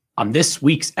On this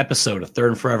week's episode of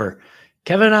Third and Forever,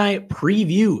 Kevin and I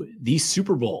preview the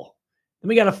Super Bowl. Then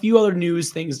we got a few other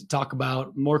news things to talk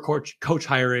about, more coach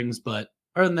hirings, but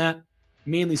other than that,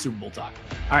 mainly Super Bowl talk.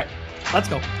 All right, let's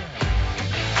go.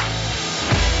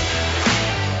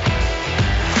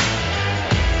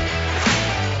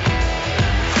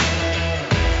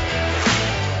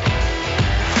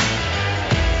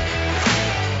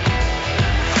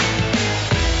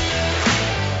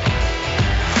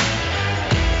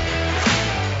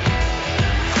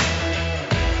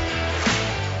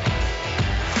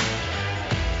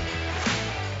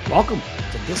 Welcome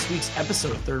to this week's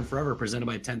episode of Third and Forever, presented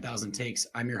by 10,000 Takes.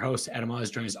 I'm your host, Adam Oz,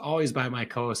 joined as always by my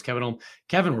co-host, Kevin Holm.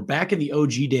 Kevin, we're back in the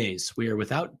OG days. We are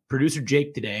without producer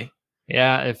Jake today.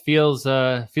 Yeah, it feels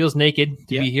naked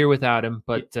to be here without him,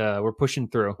 but we're pushing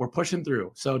through. We're pushing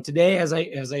through. So today, as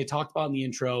I talked about in the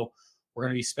intro, we're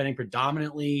going to be spending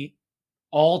predominantly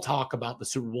all talk about the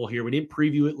Super Bowl here. We didn't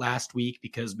preview it last week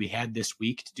because we had this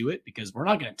week to do it, because we're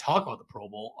not going to talk about the Pro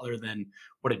Bowl other than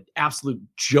what an absolute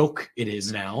joke it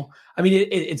is now. I mean,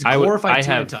 it's glorified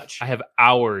touch. I have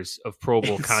hours of Pro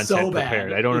Bowl content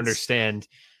prepared. I don't understand.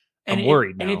 I'm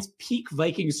worried now. And it's peak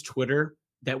Vikings Twitter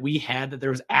that we had, that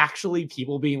there was actually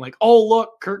people being like, oh,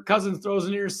 look, Kirk Cousins throws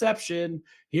an interception.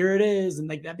 Here it is. And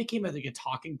like that became like a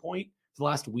talking point for the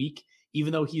last week,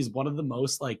 even though he's one of the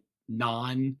most like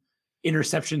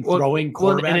non-interception throwing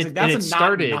quarterbacks. Like, that's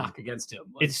a knock against him.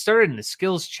 Like, it started in the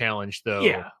skills challenge,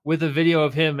 though, with a video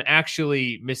of him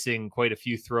actually missing quite a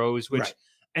few throws, which, right.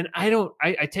 And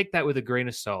I take that with a grain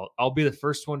of salt. I'll be the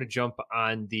first one to jump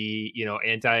on the,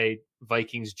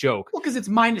 anti-Vikings joke. Well, because it's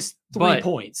minus 3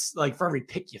 points, like for every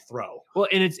pick you throw. Well,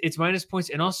 and it's minus points,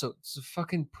 and also it's a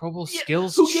fucking Pro Bowl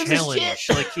skills challenge.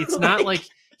 Like, it's not like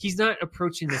he's not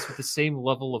approaching this with the same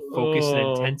level of focus and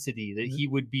intensity that he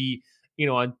would be,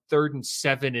 on 3rd and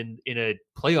 7 in a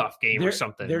playoff game or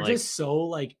something. They're just so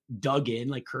like dug in.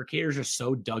 Like Kirk haters are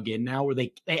so dug in now, where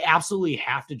they absolutely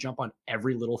have to jump on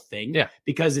every little thing. Yeah,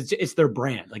 because it's their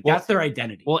brand. Like that's their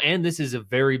identity. Well, and this is a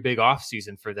very big off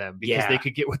season for them because they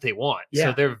could get what they want. Yeah.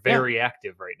 So they're very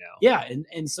active right now. Yeah,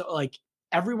 and so like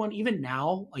everyone, even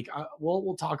now, like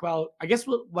we'll talk about. I guess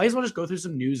might as well just go through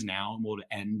some news now, and we'll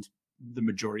end the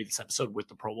majority of this episode with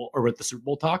the Pro Bowl or with the Super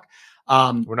Bowl talk.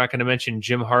 We're not going to mention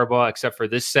Jim Harbaugh except for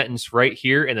this sentence right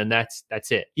here, and then that's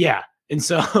it. Yeah, and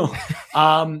so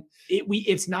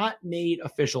it's not made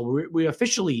official. We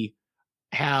officially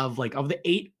have, like, of the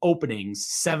 8 openings,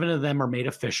 7 of them are made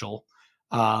official.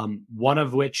 One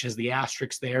of which has the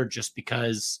asterisk there, just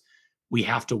because we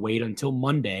have to wait until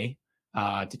Monday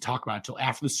to talk about it, until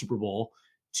after the Super Bowl,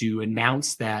 to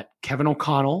announce that Kevin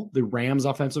O'Connell, the Rams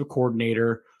offensive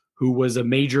coordinator, who was a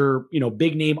major,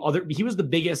 big name. He was the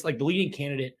biggest, like the leading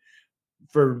candidate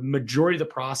for majority of the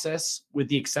process, with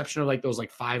the exception of like those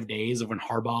like 5 days of when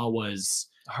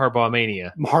Harbaugh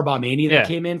Mania that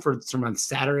came in from on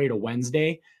Saturday to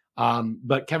Wednesday.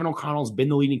 But Kevin O'Connell's been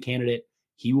the leading candidate.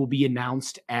 He will be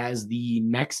announced as the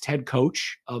next head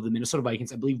coach of the Minnesota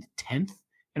Vikings. I believe 10th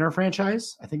in our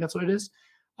franchise. I think that's what it is.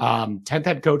 10th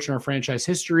head coach in our franchise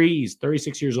history. He's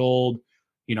 36 years old,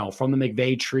 from the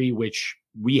McVay tree, which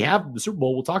we have the Super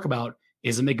Bowl we'll talk about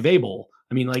is a McVay Bowl.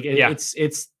 I mean, like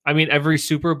it's. I mean, every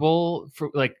Super Bowl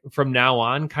from now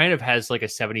on kind of has like a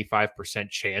 75%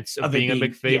 chance of being a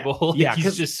McVay Bowl. Yeah,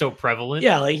 he's just so prevalent.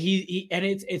 Yeah, like he and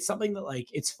it's something that, like,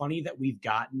 it's funny that we've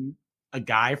gotten a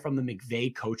guy from the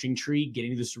McVay coaching tree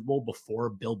getting to the Super Bowl before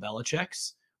Bill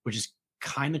Belichick's, which is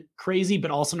kind of crazy,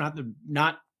 but also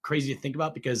not crazy to think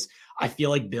about, because I feel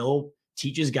like Bill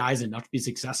teaches guys enough to be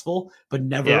successful, but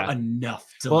never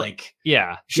enough to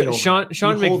Sean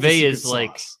McVay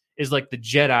is like the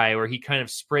Jedi, where he kind of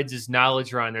spreads his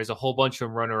knowledge around. There's a whole bunch of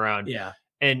them running around. Yeah.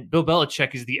 And Bill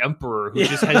Belichick is the emperor who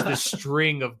just has this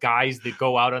string of guys that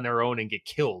go out on their own and get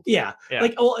killed. Yeah.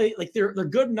 Like they're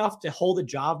good enough to hold a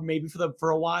job maybe for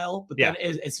a while, but then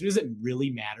as soon as it really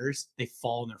matters, they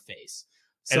fall on their face.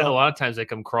 So, and a lot of times they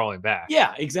come crawling back.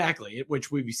 Yeah, exactly.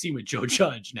 Which we've seen with Joe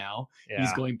Judge now. Yeah.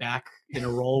 He's going back in a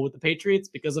role with the Patriots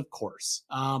because, of course.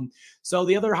 So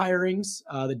the other hirings,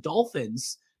 the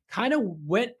Dolphins kind of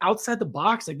went outside the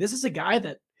box. Like, this is a guy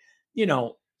that,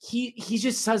 he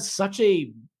just has such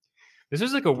a. This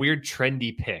is like a weird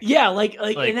trendy pick. Yeah, like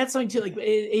and that's something too. Like,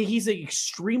 he's an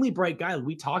extremely bright guy.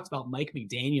 We talked about Mike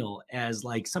McDaniel as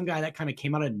like some guy that kind of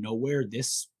came out of nowhere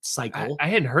this cycle. I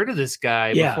hadn't heard of this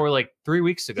guy before like 3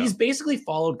 weeks ago. He's basically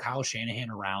followed Kyle Shanahan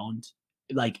around,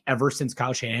 like, ever since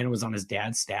Kyle Shanahan was on his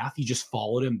dad's staff. He just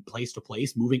followed him place to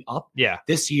place, moving up. Yeah.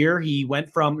 This year he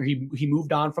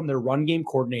moved on from their run game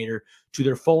coordinator to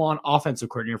their full on offensive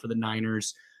coordinator for the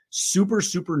Niners. super,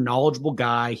 super knowledgeable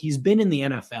guy. He's been in the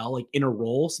NFL like in a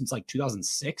role since like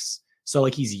 2006. So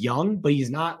like he's young, but he's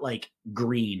not like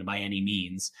green by any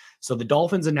means. So the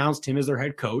Dolphins announced him as their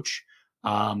head coach.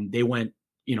 They went,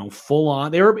 full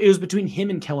on. It was between him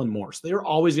and Kellen Moore. So they were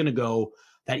always going to go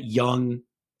that young,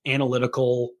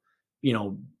 analytical,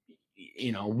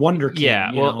 wonder kid.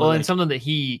 Yeah, and something that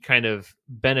he kind of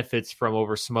benefits from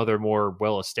over some other more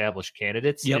well-established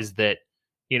candidates is that,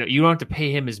 you don't have to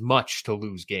pay him as much to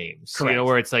lose games. Correct.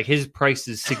 Where it's like his price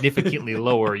is significantly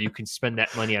lower. You can spend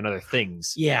that money on other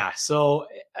things. Yeah. So,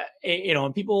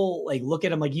 and people like look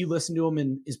at him, like you listen to him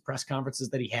in his press conferences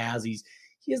that he has the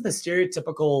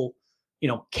stereotypical,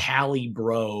 Cali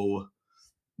bro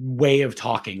way of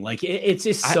talking. Like it's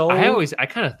just so. I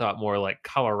kind of thought more like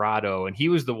Colorado, and he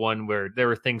was the one where there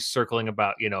were things circling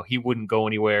about, he wouldn't go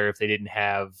anywhere if they didn't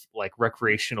have like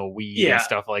recreational weed and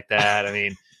stuff like that. I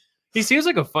mean, he seems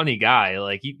like a funny guy.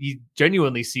 Like he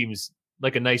genuinely seems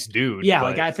like a nice dude. Yeah,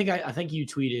 but... like I think you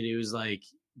tweeted it was like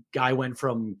guy went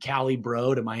from Cali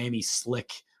bro to Miami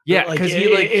slick. Yeah, because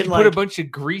he put a bunch of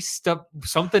greased up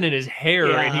something in his hair,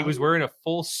 and he was wearing a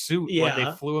full suit when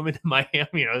they flew him into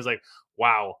Miami. I was like,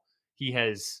 wow, he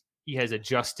has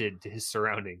adjusted to his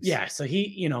surroundings. Yeah, so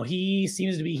he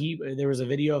seems to be there was a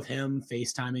video of him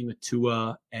FaceTiming with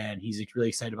Tua, and he's really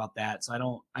excited about that.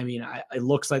 So it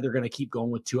looks like they're going to keep going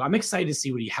with Tua. I'm excited to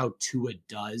see how Tua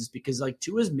does, because like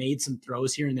Tua's made some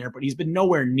throws here and there, but he's been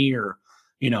nowhere near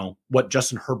what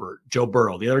Justin Herbert, Joe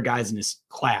Burrow, the other guys in his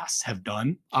class have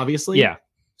done, obviously. Yeah.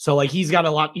 So like he's got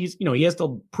a lot, he has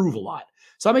to prove a lot.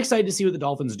 So I'm excited to see what the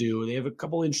Dolphins do. They have a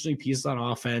couple interesting pieces on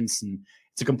offense, and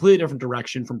it's a completely different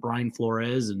direction from Brian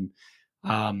Flores. And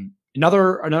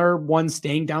another one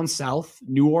staying down south,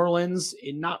 New Orleans,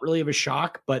 not really of a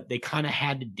shock, but they kind of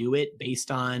had to do it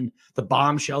based on the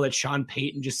bombshell that Sean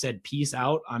Payton just said, peace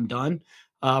out, I'm done.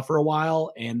 For a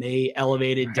while, and they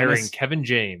elevated Kevin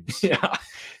James. Yeah,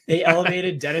 they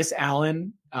elevated Dennis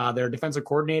Allen, their defensive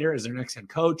coordinator, as their next head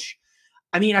coach.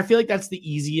 I mean, I feel like that's the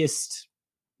easiest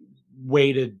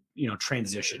way to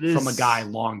transition from a guy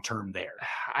long term there.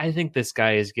 I think this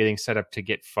guy is getting set up to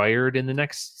get fired in the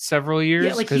next several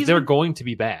years because they're going to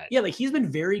be bad. Yeah, like he's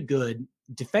been very good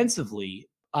defensively,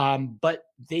 but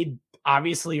they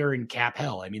obviously are in cap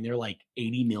hell. I mean, they're like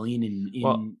 80 million in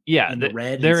the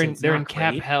red. They're in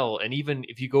cap hell. And even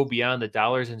if you go beyond the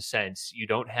dollars and cents, you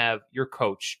don't have your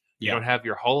coach. You don't have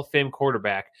your Hall of Fame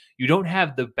quarterback. You don't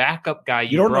have the backup guy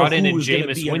you brought in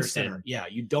Jameis Winston. Yeah,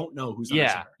 you don't know who's under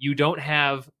center. You don't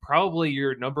have probably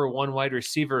your number one wide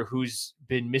receiver who's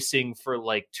been missing for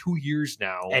like 2 years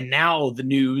now. And now the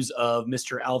news of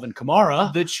Mr. Alvin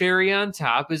Kamara. The cherry on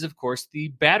top is, of course, the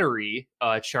battery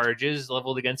charges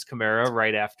leveled against Kamara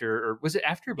right after, or was it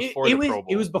after or before the Pro Bowl?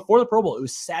 It was before the Pro Bowl. It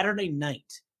was Saturday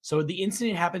night. So the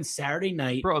incident happened Saturday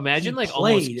night. Bro, imagine like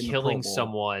almost killing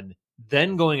someone,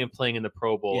 then going and playing in the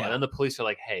Pro Bowl, and then the police are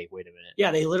like, "Hey, wait a minute." Yeah,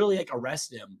 they literally like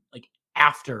arrest him like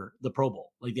after the Pro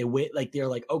Bowl. Like they wait, like they're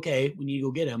like, "Okay, we need to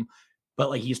go get him," but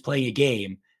like he's playing a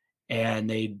game, and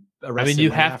they arrest him. I mean,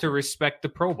 you have to respect the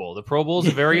Pro Bowl. The Pro Bowl is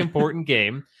a very important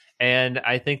game, and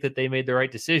I think that they made the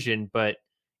right decision. But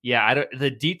yeah, the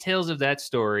details of that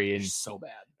story is so bad.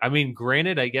 I mean,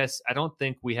 granted, I guess I don't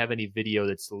think we have any video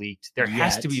that's leaked. There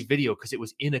has to be video because it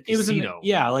was in a casino.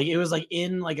 It was like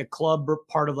in like a club or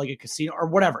part of like a casino or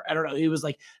whatever. I don't know. It was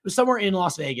somewhere in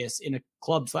Las Vegas in a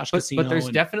club / casino. But there's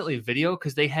definitely video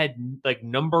because they had like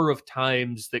number of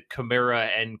times that Kamara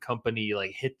and company like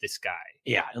hit this guy.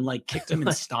 Yeah, and like kicked him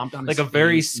and stomped on his like a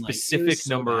very face, specific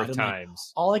number of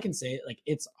times. Like, all I can say, like,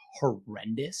 it's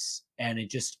horrendous, and it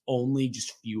just only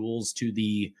fuels to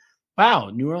the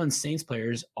wow, New Orleans Saints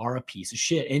players are a piece of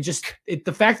shit. And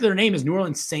the fact that their name is New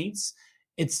Orleans Saints,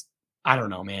 I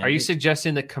don't know, man. Are you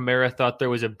suggesting that Kamara thought there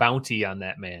was a bounty on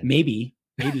that man? Maybe.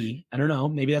 I don't know.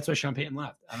 Maybe that's why Sean Payton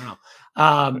left. I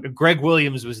don't know. Greg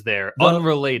Williams was there,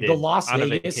 unrelated. The Las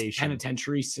Vegas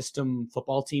penitentiary system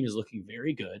football team is looking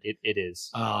very good. It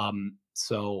is.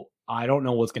 So I don't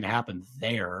know what's going to happen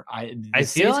there. I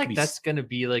feel like that's going to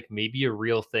be like maybe a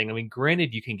real thing. I mean,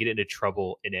 granted, you can get into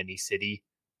trouble in any city.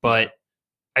 But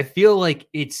I feel like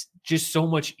it's just so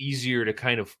much easier to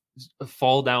kind of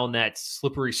fall down that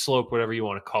slippery slope, whatever you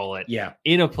want to call it,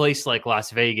 in a place like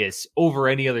Las Vegas over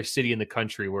any other city in the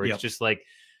country where it's just like,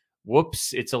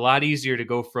 whoops, it's a lot easier to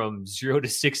go from 0 to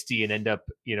 60 and end up,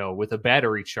 with a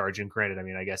battery charge. And granted, I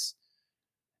mean, I guess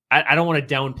I don't want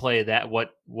to downplay that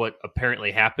what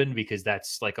apparently happened because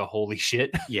that's like a holy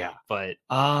shit. Yeah. But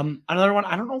another one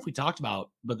I don't know if we talked about,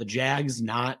 but the Jags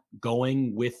not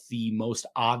going with the most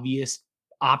obvious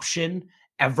option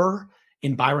ever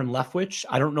in Byron Leftwich.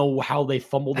 I don't know how they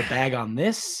fumbled the bag on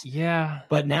this. Yeah.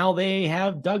 But now they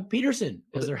have Doug Peterson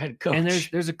as their head coach. And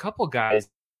there's a couple guys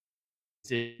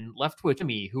in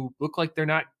Leftwich who look like they're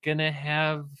not going to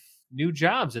have new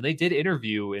jobs. And they did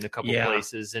interview in a couple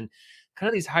places and kind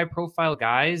of these high profile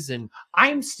guys. And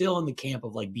I'm still in the camp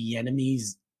of like the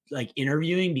enemies, like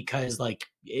interviewing because like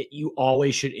you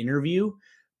always should interview,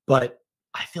 but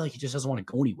I feel like he just doesn't want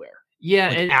to go anywhere. Yeah.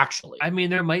 Like, and actually, I mean,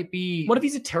 there might be, what if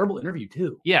he's a terrible interview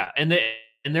too? Yeah. And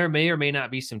there may or may not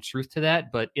be some truth to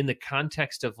that, but in the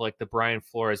context of like the Brian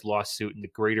Flores lawsuit and the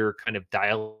greater kind of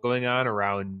dialogue going on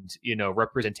around,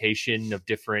 representation of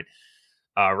different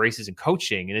races and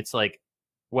coaching. And it's like,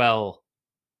 well,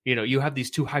 you have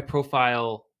these two high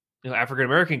profile,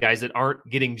 African-American guys that aren't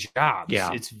getting jobs.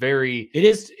 Yeah.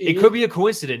 It could be a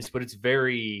coincidence, but it's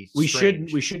very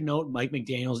strange. We should note Mike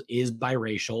McDaniels is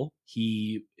biracial.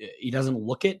 He doesn't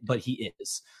look it, but he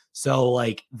is. So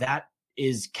like that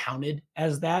is counted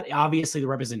as that. Obviously the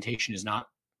representation is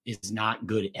not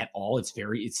good at all. It's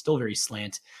still very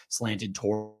slanted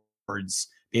towards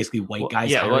basically white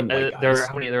guys. Yeah, white guys.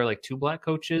 There are like two black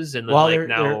coaches, and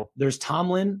then there's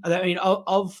Tomlin. I mean,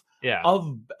 of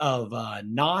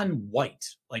non-white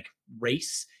like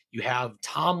race, you have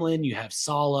Tomlin, you have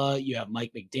Saleh, you have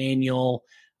Mike McDaniel.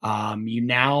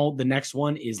 The next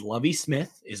one is Lovie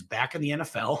Smith is back in the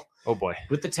NFL. Oh boy,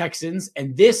 with the Texans,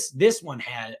 and this one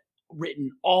had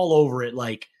written all over it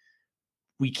like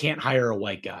we can't hire a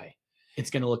white guy. It's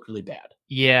going to look really bad.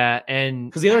 Yeah, and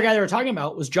because the other guy they were talking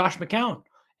about was Josh McCown,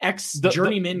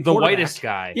 ex-journeyman, the whitest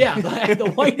guy. Yeah,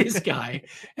 the whitest guy,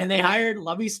 and they hired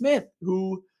Lovie Smith,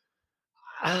 who,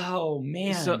 oh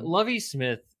man, so Lovie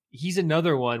Smith, he's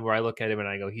another one where I look at him and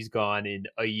I go, he's gone in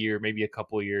a year, maybe a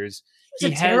couple of years.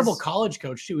 He's a terrible college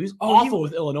coach too. He's awful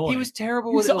with Illinois. He was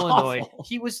terrible with Illinois.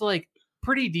 He was like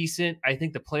pretty decent. I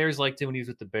think the players liked him when he was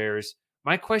with the Bears.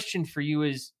 My question for you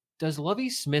is, does Lovie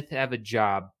Smith have a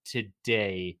job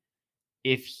today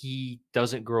if he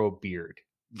doesn't grow a beard?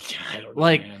 I don't know,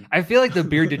 man. I feel like the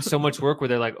beard did so much work where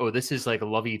they're like, oh, this is like a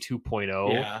Lovie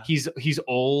 2.0. Yeah. He's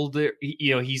old.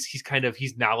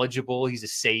 He's knowledgeable. He's a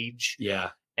sage. Yeah.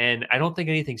 And I don't think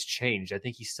anything's changed. I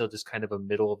think he's still just kind of a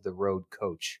middle of the road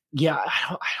coach. Yeah.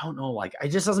 I don't know. Like, it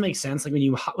just doesn't make sense. Like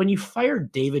when you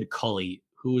fired David Culley,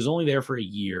 who was only there for a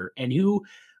year and who,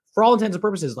 for all intents and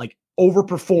purposes, like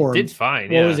overperformed. Did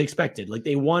fine. What was expected. Like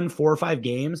they won 4 or 5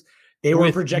 games. They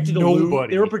were projected to lose.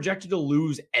 They were projected to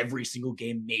lose every single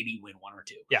game, maybe win 1 or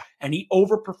 2. Yeah. And he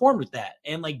overperformed with that.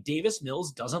 And like Davis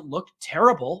Mills doesn't look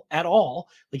terrible at all.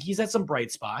 Like he's had some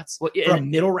bright spots for a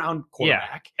middle round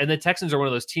quarterback. Yeah. And the Texans are one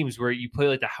of those teams where you play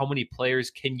like how many players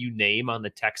can you name on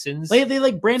the Texans? They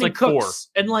like Brandon like Cooks.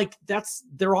 4. And like that's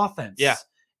their offense. Yeah.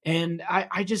 And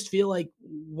I just feel like,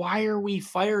 why are we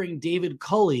firing David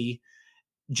Culley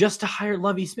just to hire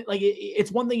Lovie Smith? Like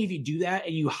it's one thing if you do that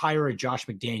and you hire a Josh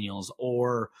McDaniels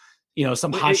or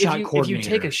some hotshot coordinator. If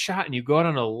you take a shot and you go out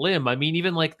on a limb, I mean,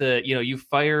 even like you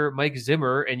fire Mike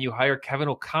Zimmer and you hire Kevin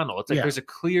O'Connell. It's like there's a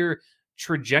clear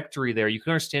trajectory there. You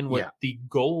can understand what the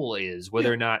goal is,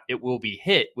 whether or not it will be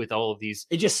hit with all of these.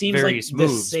 It just seems like moves, the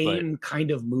same kind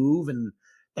of move, and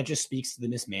that just speaks to the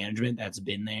mismanagement that's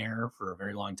been there for a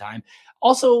very long time.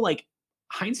 Also, like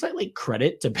hindsight, like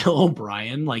credit to Bill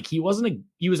O'Brien. Like he was an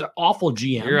awful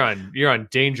GM. You're on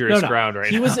dangerous ground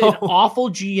right now. He was an awful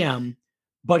GM,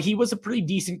 but he was a pretty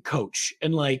decent coach.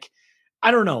 And like,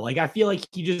 I don't know, like I feel like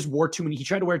he just he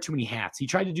tried to wear too many hats. He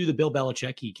tried to do the Bill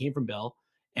Belichick. He came from Bill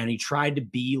and he tried to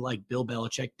be like Bill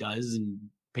Belichick does in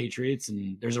Patriots.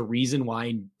 And there's a reason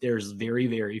why there's very,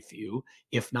 very few,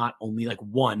 if not only like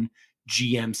one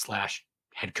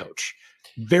GM/head coach.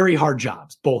 Very hard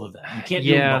jobs, both of them. You can't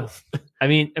do them both. I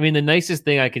mean, the nicest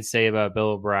thing I can say about Bill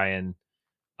O'Brien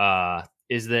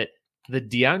is that the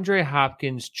DeAndre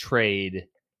Hopkins trade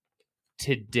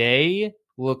today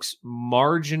looks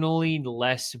marginally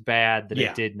less bad than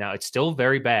it did now. It's still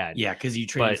very bad. Yeah, because you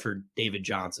traded for David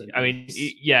Johnson. I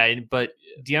mean, but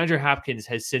DeAndre Hopkins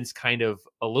has since kind of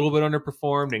a little bit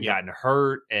underperformed and gotten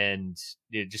hurt, and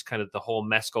just kind of the whole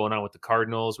mess going on with the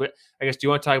Cardinals. I guess, do you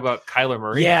want to talk about Kyler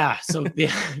Murray? Yeah, so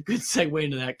good segue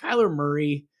into that. Kyler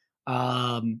Murray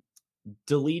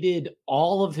deleted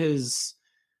all of his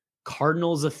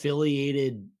Cardinals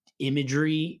affiliated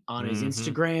imagery on his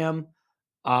Instagram.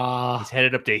 He's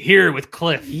headed up to here with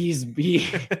Cliff.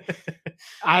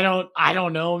 I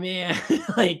don't know, man.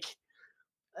 Like,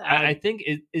 I think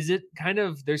is it kind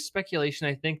of, there's speculation.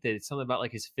 I think that it's something about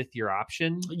like his 5th-year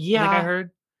option. Yeah, I think I heard.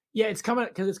 Yeah, it's coming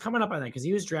up on that because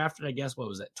he was drafted. I guess what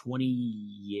was that? 20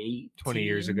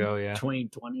 years ago. Yeah,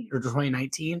 2020 or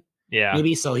 2019. Yeah,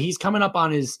 maybe. So he's coming up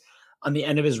on his on the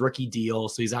end of his rookie deal,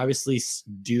 so he's obviously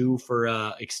due for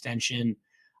a extension.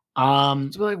 So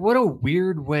like, what a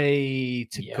weird way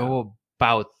to go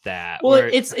about that. Well,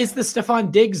 it's the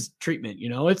Stephon Diggs treatment,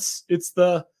 it's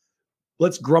the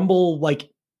let's grumble like,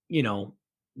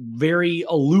 very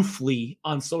aloofly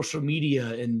on social media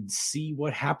and see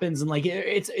what happens. And like,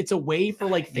 it's a way for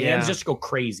like fans just to go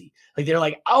crazy. Like they're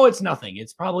like, oh, it's nothing.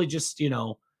 It's probably just,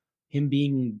 him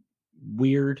being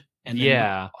weird and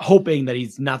hoping that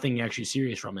he's nothing actually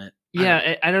serious from it.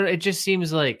 I don't, it just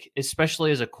seems like,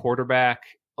 especially as a quarterback,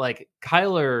 like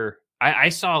Kyler, I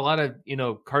saw a lot of,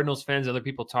 Cardinals fans, other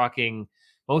people talking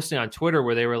mostly on Twitter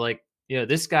where they were like,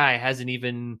 this guy hasn't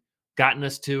even gotten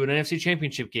us to an NFC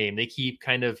championship game. They keep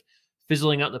kind of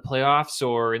fizzling out in the playoffs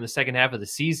or in the second half of the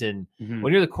season. Mm-hmm.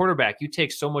 When you're the quarterback, you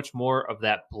take so much more of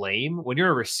that blame. When you're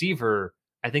a receiver,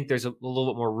 I think there's a little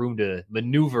bit more room to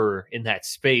maneuver in that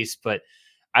space, but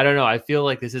I don't know. I feel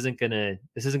like this isn't gonna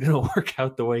work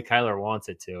out the way Kyler wants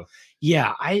it to.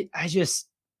 Yeah, I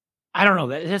don't know.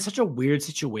 That's such a weird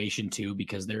situation too,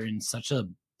 because they're in such a.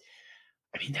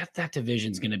 I mean, that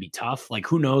division's going to be tough. Like,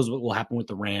 who knows what will happen with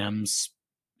the Rams?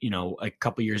 A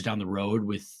couple years down the road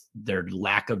with their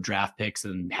lack of draft picks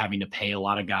and having to pay a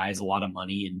lot of guys a lot of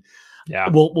money,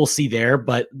 and we'll see there.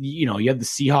 But you have the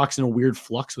Seahawks in a weird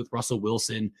flux with Russell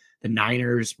Wilson. The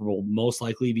Niners will most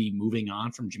likely be moving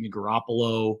on from Jimmy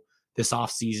Garoppolo this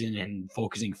offseason and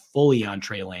focusing fully on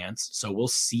Trey Lance. So we'll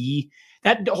see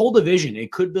that whole division.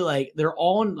 It could be like they're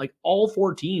all in, like all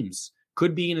four teams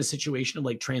could be in a situation of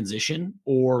like transition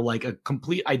or like a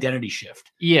complete identity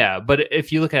shift. Yeah. But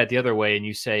if you look at it the other way and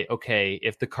you say, okay,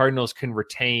 if the Cardinals can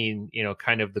retain,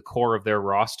 kind of the core of their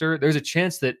roster, there's a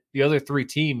chance that the other three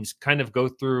teams kind of go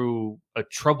through a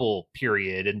trouble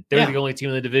period. And they're the only team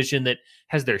in the division that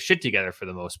has their shit together for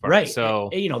the most part. Right. So,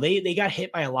 they got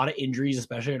hit by a lot of injuries,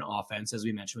 especially in offense, as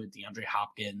we mentioned with DeAndre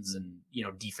Hopkins, and,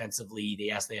 defensively, they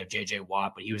have JJ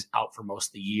Watt, but he was out for most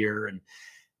of the year. And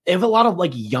they have a lot of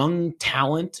like young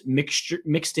talent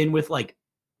mixed in with like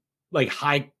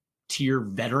high tier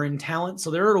veteran talent.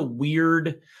 So they're at a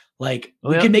weird, like,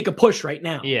 we can make a push right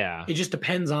now. Yeah. It just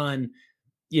depends on,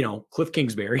 Cliff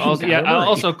Kingsbury.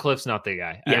 Also Cliff's not the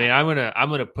guy. Yeah. I mean, I'm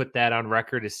going to put that on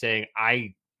record as saying,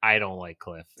 I don't like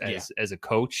Cliff as a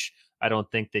coach. I don't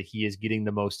think that he is getting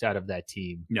the most out of that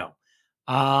team. No.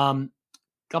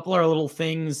 Couple of little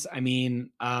things. I mean,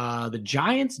 the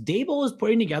Giants, Dable is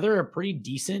putting together a pretty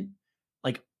decent,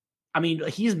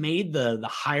 he's made the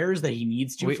hires that he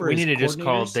needs to. We need to just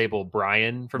call Dable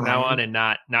Brian from now on and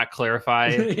not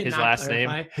clarify his last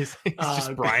name. It's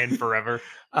just Brian forever.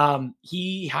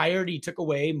 He took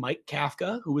away Mike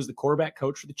Kafka, who was the quarterback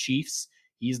coach for the Chiefs.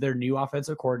 He's their new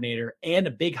offensive coordinator. And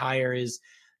a big hire is,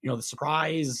 the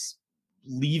surprise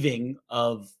leaving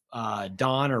of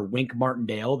Don or Wink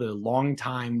Martindale, the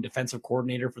longtime defensive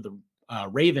coordinator for the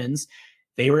Ravens.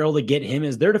 They were able to get him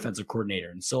as their defensive coordinator.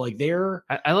 And so like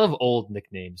I love old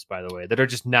nicknames, by the way, that are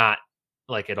just not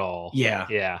like at all. Yeah.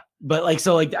 Yeah. But like,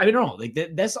 so like, I don't know, like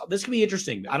this could be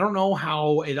interesting. I don't know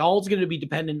how it all is going to be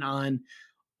dependent on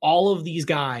all of these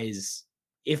guys,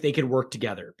 if they could work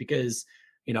together, because,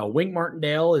 Wink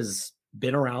Martindale has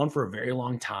been around for a very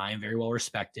long time, very well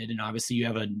respected. And obviously you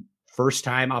have a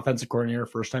first-time offensive coordinator,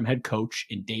 first-time head coach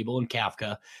in Dable and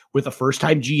Kafka, with a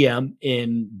first-time GM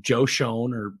in Joe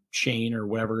Schoen or Shane or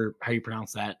whatever, how you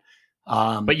pronounce that.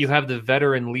 But you have the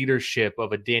veteran leadership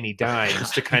of a Danny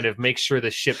Dimes to kind of make sure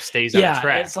the ship stays on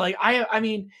track. It's like, I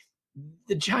mean,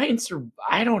 the Giants are,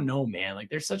 I don't know, man. Like,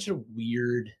 they're such a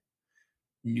weird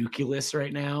nucleus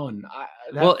right now, and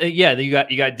you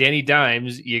got Danny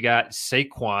Dimes, you got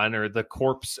Saquon, or the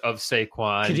corpse of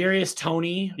Saquon, Kadarius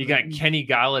Toney, you got Kenny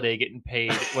Galladay getting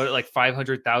paid like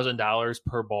 $500,000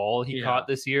 per ball he caught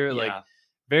this year, like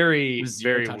very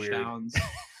very touchdowns.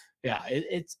 Weird.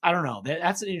 It's I don't know,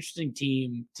 that's an interesting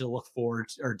team to look forward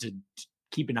to, or to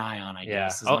keep an eye on, I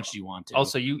guess, as much as you want to.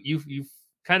 Also, you've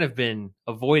kind of been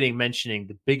avoiding mentioning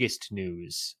the biggest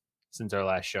news since our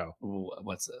last show. Ooh,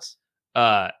 what's this?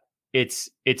 It's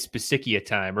Bisaccia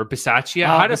time, or Bisaccia.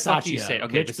 How the fuck do you say?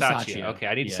 Okay, Bisaccia. Okay,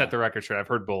 I need to set the record straight. I've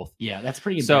heard both. Yeah, that's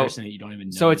pretty embarrassing that you don't even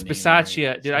know. So it's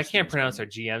Bisaccia. Dude, I can't pronounce our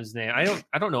GM's name.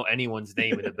 I don't know anyone's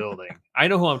name in the building. I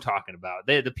know who I'm talking about.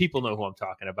 The people know who I'm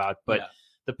talking about. But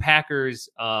the Packers,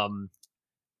 I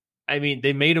mean,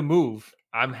 they made a move.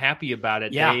 I'm happy about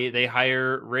it. Yeah. They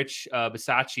hire Rich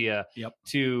Bisaccia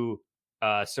to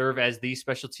serve as the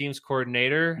special teams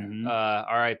coordinator.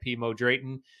 Mm-hmm. RIP Mo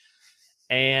Drayton.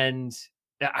 And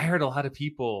I heard a lot of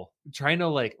people trying to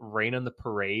like rain on the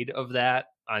parade of that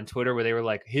on Twitter, where they were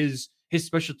like, his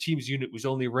special teams unit was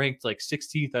only ranked like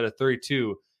 16th out of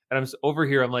 32. And I'm over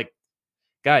here, I'm like,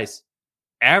 guys,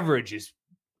 average is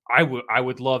I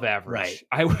would love average. Right.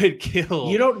 I would kill.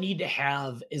 You don't need to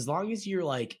have, as long as your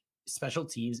like special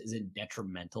teams isn't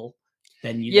detrimental,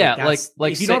 then you say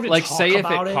if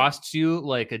it costs you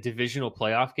like a divisional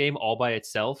playoff game all by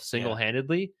itself,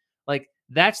 single-handedly, like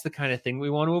that's the kind of thing we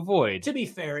want to avoid. To be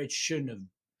fair, it shouldn't have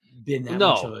been that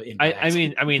much of an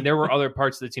impact. I mean, there were other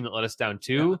parts of the team that let us down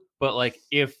too. But like,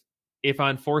 if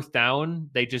on fourth down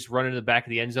they just run into the back of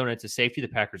the end zone and it's a safety, the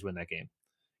Packers win that game.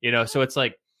 So it's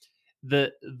like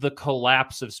the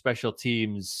collapse of special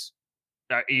teams.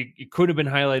 It could have been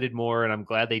highlighted more, and I'm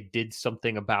glad they did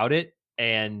something about it.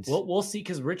 And we'll see,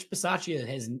 because Rich Bisaccia,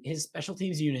 his special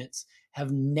teams units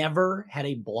have never had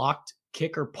a blocked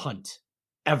kick or punt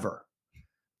ever.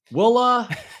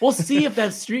 We'll see if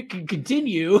that streak can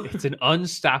continue. It's an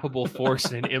unstoppable force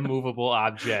and an immovable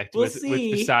object with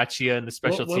Bisaccia and the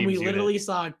special teams. When we unit. Literally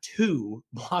saw two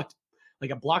blocked,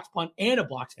 like a blocked punt and a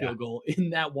blocked field goal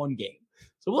in that one game.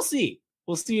 So we'll see.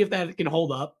 We'll see if that can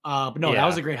hold up. But no, that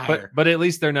was a great hire. But at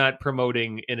least they're not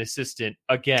promoting an assistant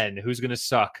again who's going to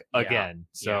suck again.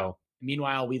 So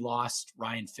meanwhile, we lost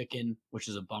Ryan Ficken, which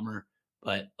is a bummer.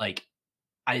 But like,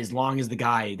 as long as the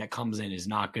guy that comes in is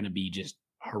not going to be just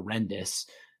horrendous,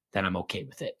 then I'm okay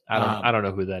with it. I don't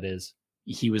know who that is.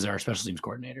 He was our special teams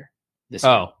coordinator this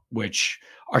year, which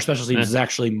our special teams is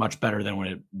actually much better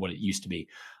than what it used to be.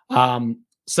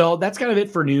 So that's kind of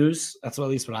it for news. That's at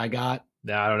least what I got.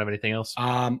 No, I don't have anything else.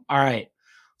 All right,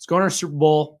 let's go on our Super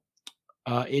Bowl.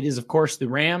 It is, of course, the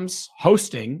Rams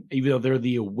hosting, even though they're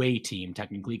the away team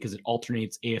technically, because it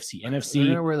alternates AFC, NFC. They're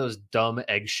gonna wear those dumb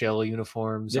eggshell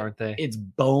uniforms, aren't they? It's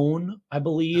bone, I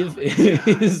believe,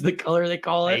 is the color they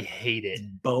call it. I hate it. It's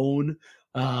bone.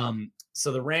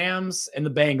 So the Rams and the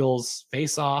Bengals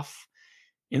face off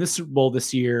in the Super Bowl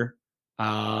this year.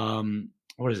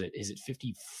 What is it? Is it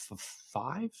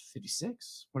 55,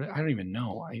 56? What? I don't even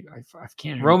know. I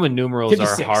can't. Roman numerals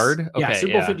 56. Are hard. Okay, yeah,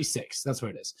 Super Bowl 56. That's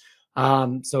what it is.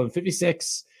 So in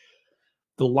 56,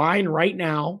 the line right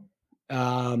now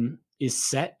is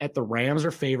set at the Rams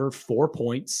are favored 4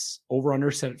 points. Over under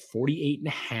set at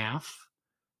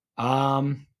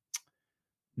 48.5.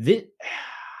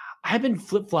 I've been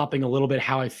flip-flopping a little bit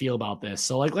how I feel about this.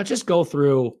 So like, let's just go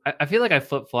through. I feel like I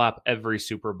flip-flop every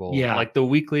Super Bowl. Yeah. Like the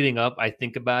week leading up, I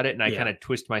think about it and I kind of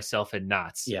twist myself in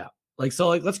knots. Yeah.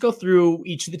 Let's go through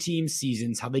each of the team's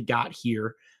seasons, how they got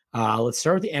here. Let's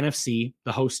start with the NFC,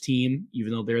 the host team,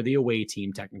 even though they're the away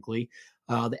team technically.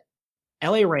 The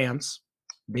LA Rams,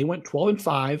 they went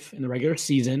 12-5 in the regular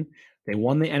season. They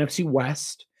won the NFC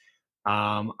West.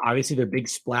 Obviously, their big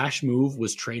splash move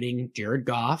was trading Jared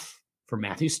Goff for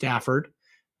Matthew Stafford.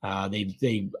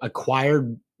 They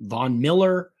acquired Von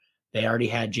Miller. They already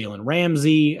had Jalen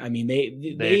Ramsey. I mean,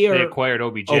 they acquired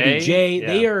OBJ. Yeah.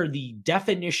 They are the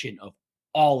definition of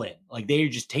all in. Like they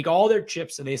just take all their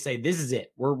chips and they say, "This is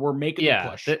it. We're making the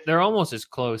push." They're almost as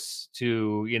close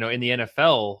to in the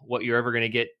NFL what you're ever going to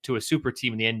get to a super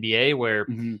team in the NBA, where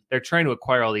they're trying to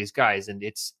acquire all these guys, and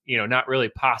it's not really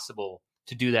possible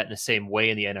to do that in the same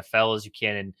way in the NFL as you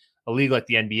can in a league like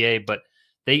the NBA. But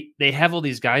they have all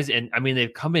these guys, and I mean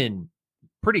they've come in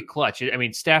pretty clutch. I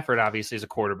mean Stafford obviously is a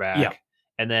quarterback,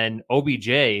 and then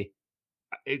OBJ.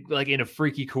 Like in a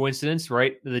freaky coincidence,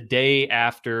 right? The day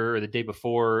after or the day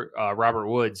before Robert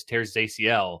Woods tears his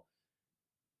ACL.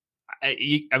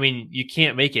 I mean, you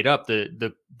can't make it up.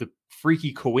 The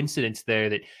freaky coincidence there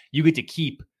that you get to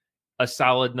keep a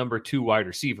solid number 2 wide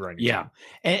receiver on your team.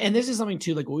 And this is something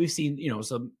too, like what we've seen,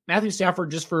 so Matthew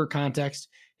Stafford, just for context,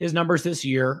 his numbers this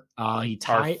year, he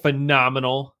tied are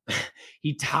phenomenal.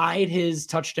 He tied his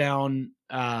touchdown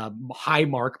high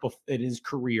mark in his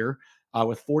career.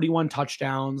 With 41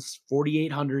 touchdowns,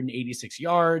 4,886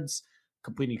 yards,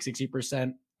 completing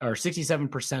 60% or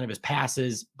 67% of his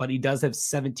passes, but he does have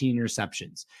 17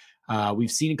 interceptions. We've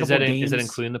seen a couple of games. Is that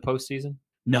including the postseason?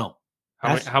 No.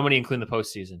 How many including the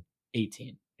postseason?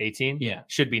 18. 18? Yeah.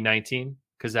 Should be 19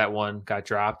 because that one got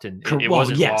dropped and it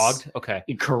wasn't logged. Okay.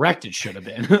 Correct. It should have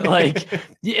been. like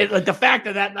the fact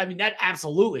that I mean, that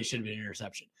absolutely should have been an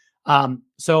interception.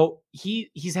 So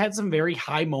he's had some very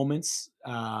high moments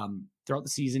throughout the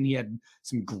season. He had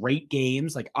some great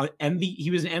games, like he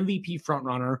was an MVP front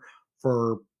runner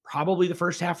for probably the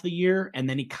first half of the year, and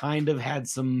then he kind of had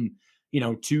some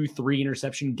 2-3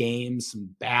 interception games, some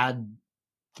bad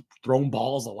thrown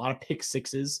balls, a lot of pick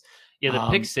sixes. Yeah, the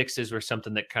pick sixes were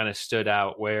something that kind of stood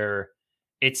out, where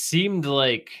it seemed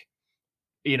like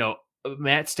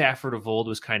Matt Stafford of old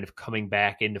was kind of coming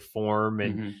back into form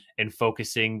and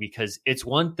focusing, because it's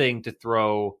one thing to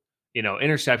throw,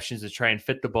 interceptions to try and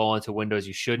fit the ball into windows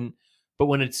you shouldn't. But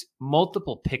when it's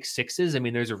multiple pick sixes, I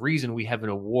mean, there's a reason we have an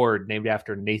award named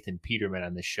after Nathan Peterman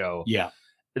on this show. Yeah.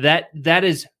 that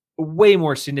is way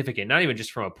more significant, not even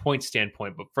just from a point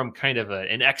standpoint, but from kind of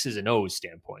an X's and O's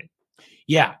standpoint.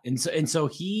 Yeah. And so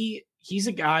he's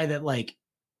a guy that, like,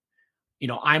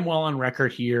 I'm well on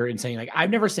record here in saying, like, I've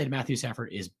never said Matthew Stafford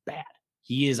is bad.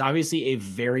 He is obviously a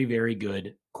very, very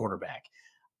good quarterback.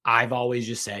 I've always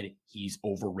just said he's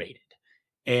overrated.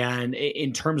 And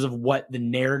in terms of what the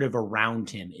narrative around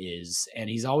him is, and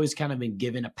he's always kind of been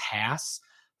given a pass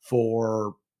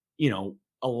for,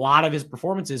 a lot of his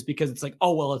performances because it's like,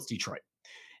 oh, well, it's Detroit.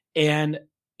 And,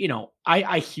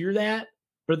 I hear that,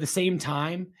 but at the same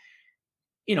time,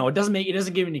 it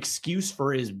doesn't give an excuse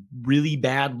for his really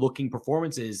bad looking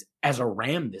performances as a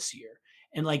Ram this year.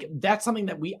 And, like, that's something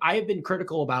that I have been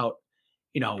critical about.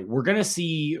 We're going to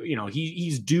see,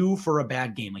 he's due for a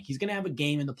bad game. Like, he's going to have a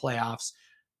game in the playoffs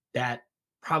that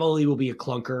probably will be a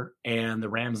clunker, and the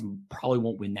Rams probably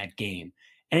won't win that game.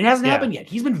 And it hasn't happened yet.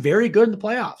 He's been very good in the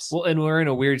playoffs. Well, and we're in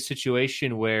a weird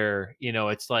situation where,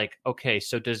 it's like, okay,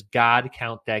 so does God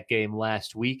count that game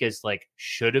last week as, like,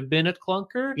 should have been a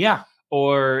clunker? Yeah.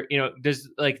 Or, does,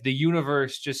 like, the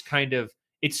universe just kind of,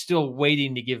 it's still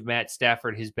waiting to give Matt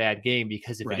Stafford his bad game?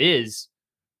 Because if it is,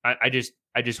 I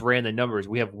just ran the numbers.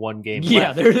 We have one game left.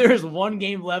 Yeah, there's one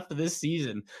game left of this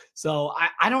season. So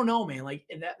I don't know, man. Like,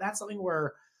 that's something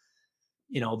where,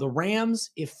 the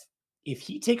Rams, if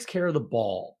he takes care of the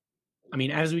ball, I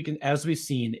mean, as we've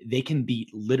seen, they can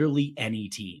beat literally any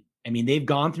team. I mean, they've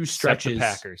gone through stretches.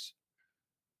 Except the Packers.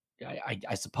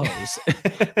 I suppose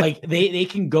like they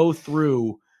can go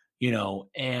through,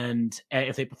 and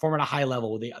if they perform at a high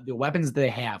level, the weapons they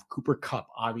have, Cooper Kupp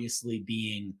obviously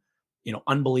being,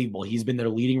 unbelievable. He's been their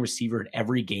leading receiver in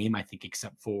every game, I think,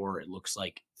 except for, it looks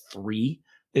like 3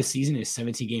 this season, his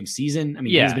 17-game season. I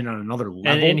mean, he's been on another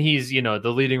level. And he's, the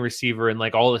leading receiver in,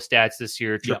 like, all the stats this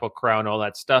year, Triple Crown, all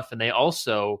that stuff. And they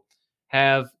also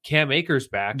have Cam Akers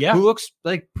back, who looks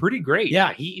like pretty great.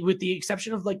 Yeah, he, with the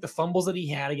exception of, like, the fumbles that he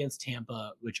had against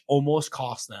Tampa, which almost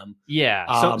cost them.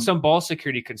 Yeah, some ball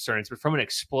security concerns, but from an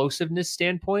explosiveness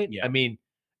standpoint, I mean,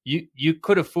 you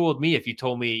could have fooled me if you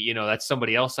told me, that's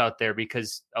somebody else out there,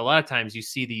 because a lot of times you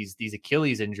see these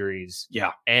Achilles injuries,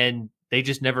 and they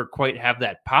just never quite have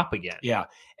that pop again. Yeah.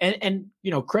 And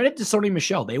credit to Sony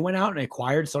Michel. They went out and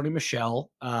acquired Sony Michel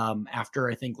after,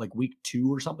 I think, like week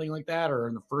 2 or something like that, or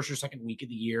in the first or second week of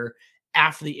the year,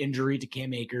 after the injury to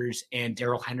Cam Akers and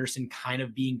Darrell Henderson kind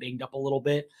of being banged up a little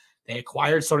bit. They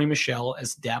acquired Sony Michel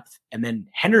as depth, and then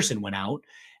Henderson went out,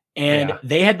 and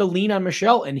they had to lean on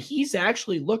Michel, and he's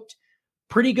actually looked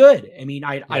pretty good. I mean,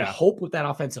 I'd hope with that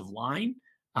offensive line.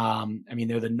 I mean,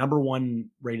 they're the number 1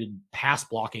 rated pass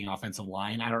blocking offensive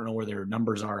line. I don't know where their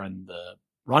numbers are on the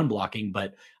run blocking,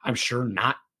 but I'm sure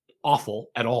not awful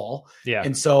at all. Yeah.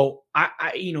 And so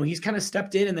I he's kind of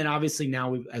stepped in, and then obviously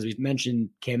now, as we've mentioned,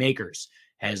 Cam Akers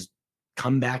has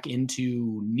come back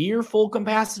into near full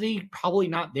capacity, probably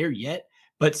not there yet,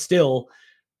 but still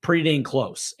pretty dang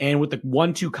close. And with the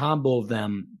 1-2 combo of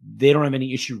them, they don't have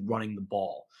any issue running the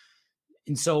ball.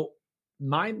 And so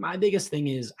my biggest thing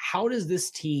is, how is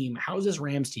this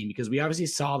Rams team? Because we obviously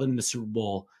saw them in the Super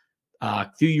Bowl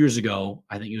a few years ago.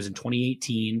 I think it was in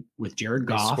 2018 with Jared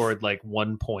Goff. They scored like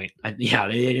 1 point. They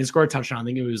didn't score a touchdown. I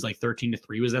think it was like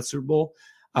 13-3 was that Super Bowl.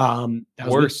 That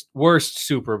was worst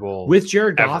Super Bowl with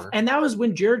Jared Goff. ever. And that was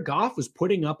when Jared Goff was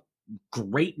putting up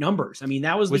great numbers. I mean,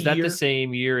 that was that the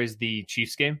same year as the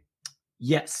Chiefs game?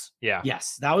 Yes. Yeah.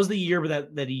 Yes. That was the year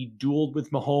that he dueled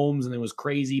with Mahomes, and it was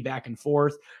crazy back and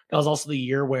forth. That was also the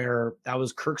year where that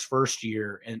was Kirk's first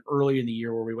year, and early in the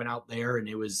year where we went out there and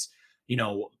it was,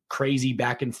 crazy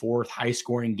back and forth, high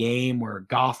scoring game where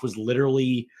Goff was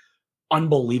literally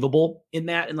unbelievable in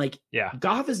that. And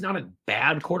Goff is not a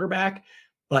bad quarterback,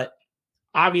 but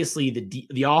obviously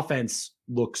the offense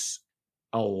looks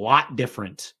a lot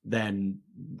different than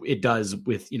it does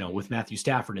with Matthew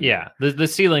Stafford. The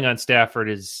ceiling on Stafford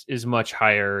is much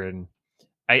higher. And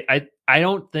I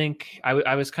don't think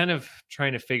I was kind of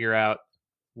trying to figure out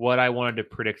what I wanted to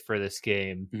predict for this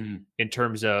game in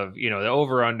terms of, the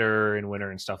over under and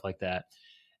winner and stuff like that.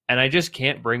 And I just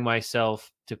can't bring myself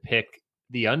to pick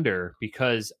the under,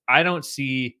 because I don't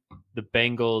see the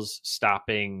Bengals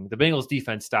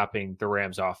defense stopping the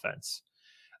Rams offense.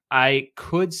 I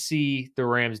could see the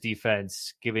Rams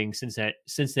defense giving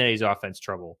Cincinnati's offense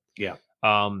trouble. Yeah.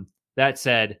 That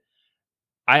said,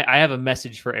 I have a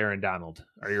message for Aaron Donald.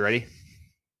 Are you ready?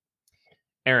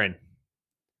 Aaron,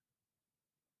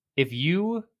 if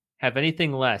you have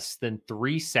anything less than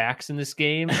 3 sacks in this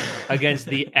game against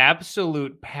the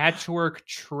absolute patchwork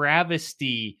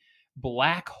travesty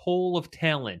black hole of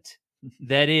talent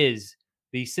that is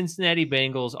the Cincinnati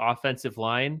Bengals offensive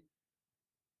line,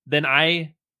 then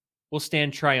I will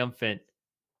stand triumphant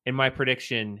in my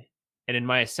prediction and in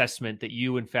my assessment that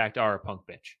you, in fact, are a punk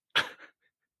bitch.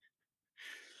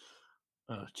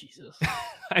 Oh, Jesus.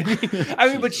 I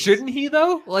mean, but shouldn't he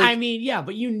though? Like, I mean, yeah,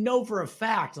 but for a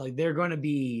fact, like they're going to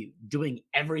be doing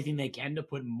everything they can to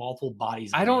put multiple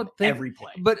bodies. I don't think every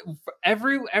play, but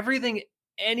everything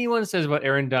anyone says about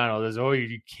Aaron Donald is, oh,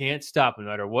 you can't stop him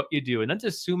no matter what you do, and that's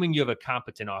assuming you have a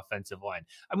competent offensive line.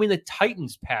 I mean, the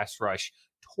Titans pass rush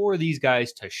tore these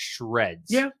guys to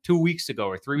shreds. 2 weeks ago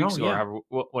or 3 weeks ago,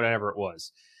 or whatever it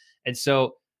was, and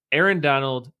so. Aaron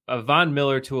Donald, Von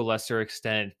Miller to a lesser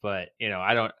extent, but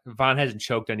Von hasn't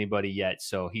choked anybody yet,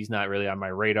 so he's not really on my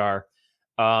radar.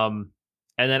 And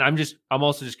then I'm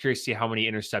also just curious to see how many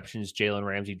interceptions Jalen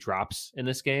Ramsey drops in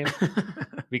this game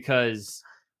because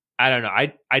I don't know.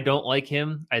 I don't like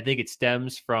him. I think it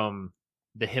stems from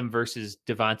the him versus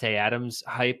Devontae Adams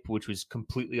hype, which was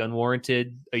completely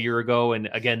unwarranted a year ago and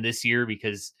again this year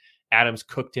because Adams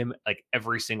cooked him like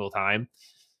every single time.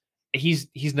 He's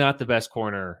not the best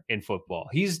corner in football.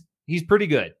 He's pretty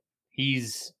good.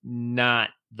 He's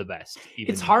not the best.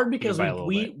 It's hard because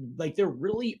there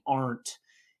really aren't.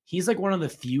 He's like one of the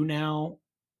few now,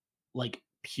 like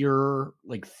pure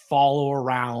like follow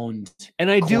around. And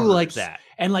I do like that.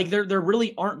 And like there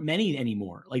really aren't many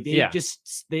anymore. Like they've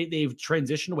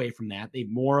transitioned away from that. They've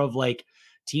more of like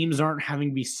teams aren't having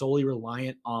to be solely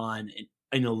reliant on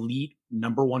an elite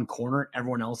number one corner.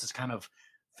 Everyone else is kind of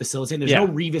facilitating. There's no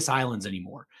Revis Islands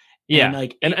anymore. Yeah.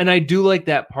 And I do like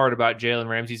that part about Jalen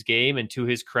Ramsey's game. And to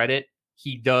his credit,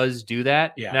 he does do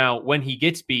that. Yeah. Now, when he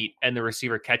gets beat and the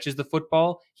receiver catches the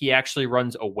football, he actually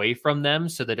runs away from them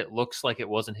so that it looks like it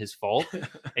wasn't his fault.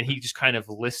 And he just kind of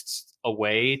lists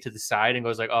away to the side and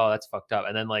goes like, oh, that's fucked up.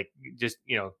 And then like, just,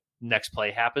 next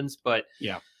play happens. But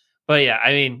yeah,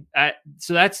 I mean,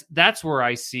 so that's where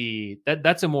I see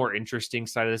that's a more interesting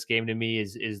side of this game to me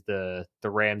is the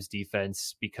Rams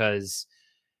defense, because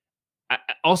I'm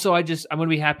going to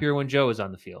be happier when Joe is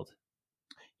on the field.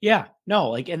 Yeah,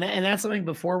 no, like, and that's something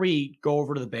before we go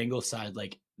over to the Bengals side,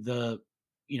 like the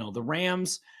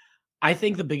Rams, I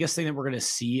think the biggest thing that we're going to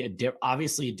see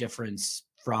obviously a difference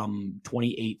from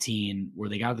 2018 where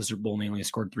they got the Super Bowl and they only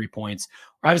scored 3 points.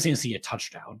 We're obviously going to see a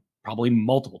touchdown. Probably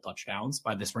multiple touchdowns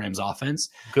by this Rams offense.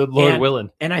 Good Lord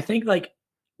willing. And I think like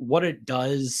what it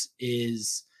does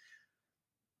is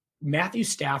Matthew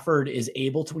Stafford is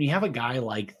able to, when you have a guy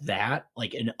like that,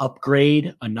 like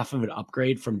enough of an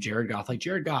upgrade from Jared Goff, like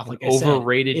Jared Goff, like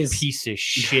overrated piece of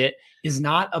shit, is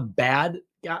not a bad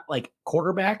guy, like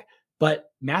quarterback, but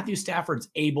Matthew Stafford's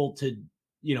able to,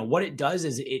 what it does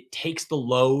is it takes the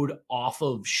load off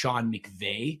of Sean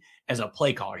McVay as a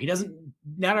play caller.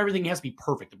 Not everything has to be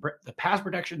perfect. The pass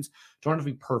protections don't have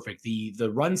to be perfect.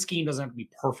 The run scheme doesn't have to be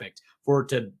perfect for it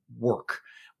to work.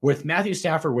 With Matthew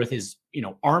Stafford, with his,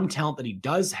 arm talent that he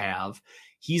does have,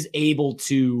 he's able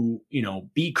to,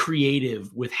 be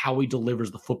creative with how he delivers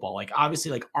the football. Like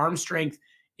obviously like arm strength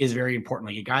is very important.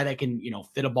 Like a guy that can,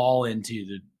 fit a ball into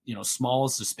the,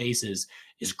 smallest of spaces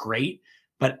is great.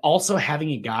 But also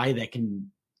having a guy that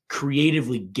can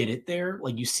creatively get it there,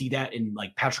 like you see that in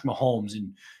like Patrick Mahomes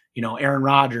and, Aaron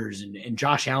Rodgers and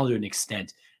Josh Allen to an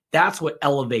extent, that's what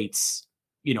elevates,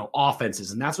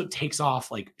 offenses. And that's what takes off.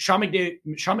 Like Sean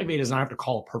McVay does not have to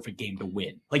call a perfect game to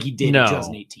win like he did in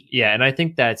 2018. Yeah. And I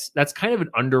think that's kind of an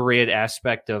underrated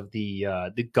aspect of the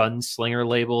gunslinger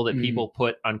label that people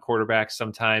put on quarterbacks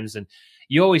sometimes. And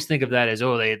you always think of that as,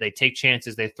 they take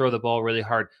chances, they throw the ball really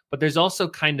hard. But there's also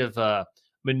kind of a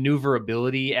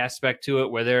maneuverability aspect to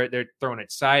it where they're throwing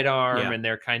it sidearm and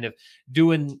they're kind of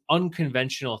doing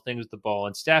unconventional things with the ball.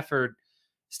 And Stafford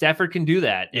can do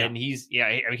that. Yeah. And he's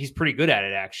pretty good at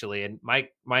it actually. And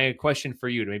my question for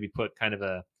you to maybe put kind of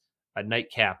a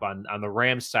nightcap on the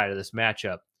Rams side of this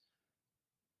matchup.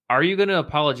 Are you going to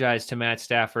apologize to Matt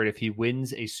Stafford if he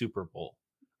wins a Super Bowl?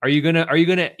 Are you going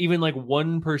to even like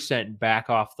 1% back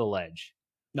off the ledge?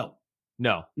 No.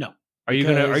 Are you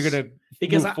gonna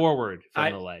move forward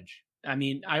from the ledge? I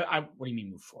mean, I what do you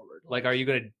mean move forward? Like, are you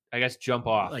gonna, I guess, jump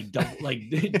off? Like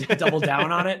double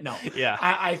down on it? No. Yeah.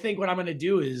 I think what I'm gonna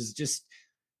do is just,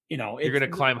 you're gonna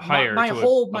climb higher. My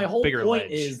whole point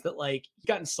ledge. is that like you've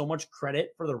gotten so much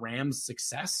credit for the Rams'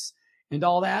 success and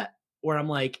all that, where I'm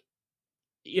like,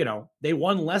 they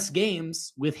won less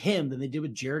games with him than they did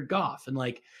with Jared Goff, and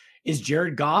like, is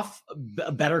Jared Goff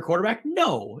a better quarterback?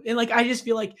 No, and like I just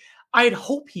feel like I'd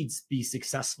hope he'd be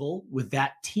successful with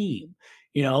that team.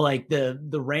 Like the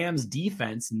Rams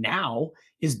defense now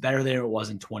is better than it was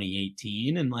in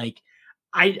 2018. And like,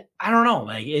 I don't know,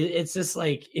 like it's just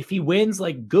like, if he wins,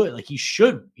 like good, like he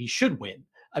should win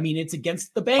I mean, it's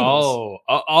against the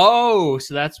Bengals.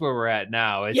 So that's where we're at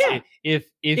now.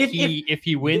 If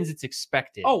he wins, it's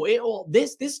expected.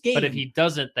 This game. But if he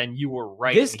doesn't, then you were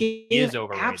right. This game is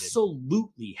overrated.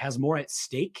 Absolutely has more at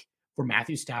stake for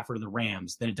Matthew Stafford and the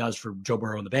Rams than it does for Joe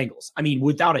Burrow and the Bengals. I mean,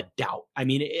 without a doubt. I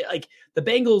mean, the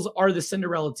Bengals are the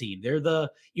Cinderella team. They're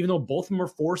even though both of them are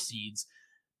 4 seeds,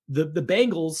 the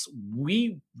Bengals,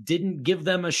 we didn't give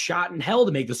them a shot in hell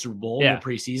to make the Super Bowl in the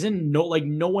preseason.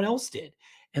 No one else did.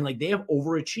 And they have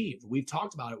overachieved. We've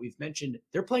talked about it. We've mentioned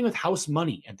they're playing with house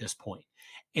money at this point.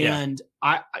 And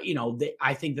I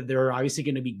think that they're obviously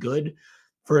going to be good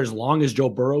for as long as Joe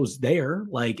Burrow's there.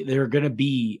 They're going to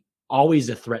be always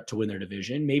a threat to win their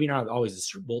division. Maybe not always a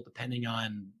Super Bowl, depending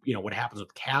on, what happens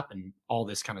with cap and all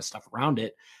this kind of stuff around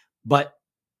it. But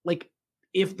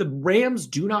if the Rams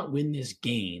do not win this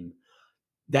game,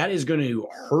 that is going to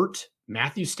hurt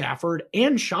Matthew Stafford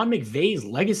and Sean McVay's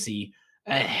legacy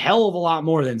a hell of a lot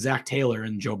more than Zach Taylor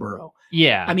and Joe Burrow.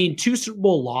 Yeah. I mean, 2 Super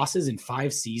Bowl losses in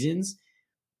 5 seasons.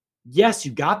 Yes,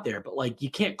 you got there, but you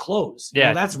can't close.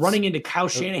 Yeah. That's running into Kyle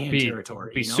Shanahan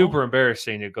territory. It'd be super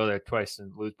embarrassing to go there twice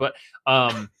and lose. But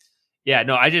I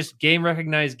just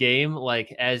recognized game,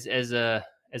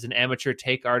 as an amateur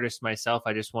take artist myself,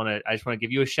 I just want to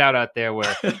give you a shout out there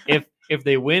where if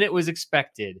they win, it was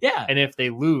expected. Yeah. And if they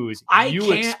lose,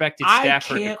 you expected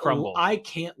Stafford to crumble. I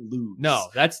can't lose. No,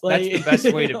 that's the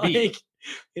best way to be.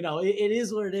 It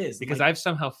is what it is. Because I've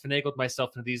somehow finagled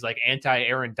myself into these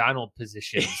anti-Aaron Donald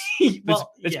positions.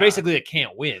 It's basically a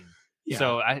can't win. Yeah.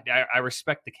 So I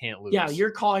respect the can't lose. Yeah,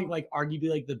 you're calling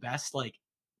arguably the best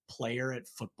player at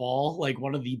football,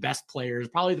 one of the best players,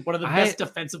 probably one of the best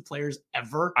defensive players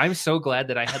ever. I'm so glad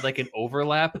that I had an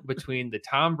overlap between the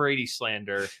Tom Brady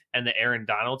slander and the Aaron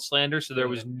Donald slander, so there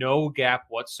was no gap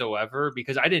whatsoever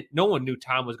because no one knew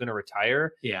Tom was going to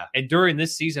retire. Yeah. And during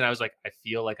this season I was I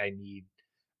feel like I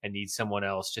need someone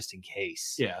else just in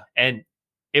case. Yeah. And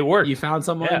it worked. You found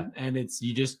someone and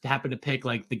you just happen to pick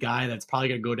the guy that's probably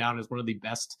going to go down as one of the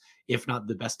best, if not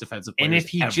the best defensive players. And if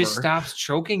he ever. Just stops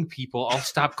choking people, I'll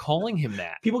stop calling him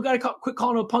that. People got to quit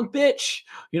calling him a punk bitch.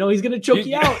 He's going to choke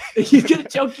you out. He's going to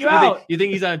choke you out. You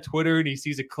think he's on Twitter and he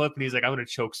sees a clip and he's like, I'm going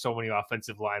to choke so many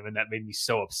offensive linemen. That made me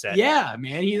so upset. Yeah,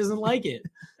 man. He doesn't like it.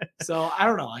 So I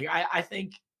don't know. I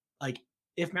think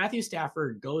if Matthew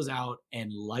Stafford goes out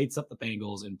and lights up the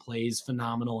Bengals and plays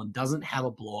phenomenal and doesn't have a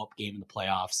blow-up game in the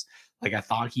playoffs like I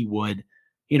thought he would,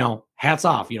 hats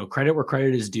off, credit where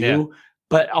credit is due. Yeah.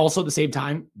 But also at the same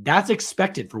time, that's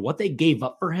expected for what they gave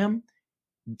up for him.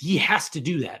 He has to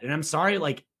do that. And I'm sorry,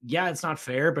 it's not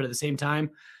fair, but at the same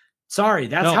time, sorry,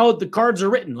 that's how the cards are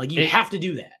written. You have to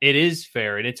do that. It is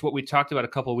fair. And it's what we talked about a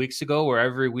couple of weeks ago, where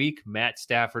every week Matt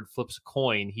Stafford flips a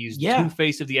coin. He's the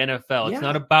two-face of the NFL. It's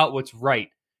not about what's right.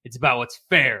 It's about what's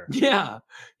fair. Yeah.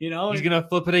 He's going to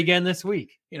flip it again this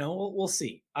week. We'll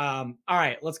see. All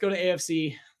right, let's go to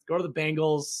AFC. Go to the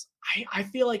Bengals. I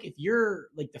feel like if you're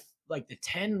the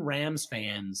 10 Rams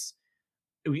fans,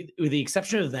 with the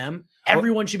exception of them,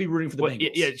 everyone should be rooting for the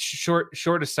Bengals. Yeah.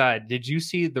 Short aside, did you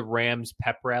see the Rams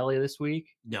pep rally this week?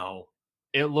 No.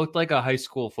 It looked like a high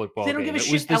school football game.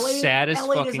 It was the saddest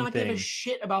LA fucking does not thing. Give a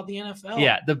shit about the NFL.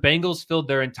 Yeah, the Bengals filled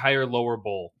their entire lower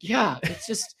bowl. Yeah, it's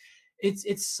just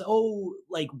it's so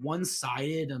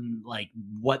one-sided on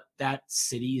what that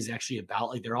city is actually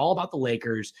about. They're all about the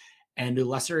Lakers, and to a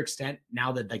lesser extent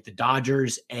now that the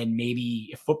Dodgers, and maybe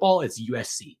if football, it's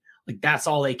USC. That's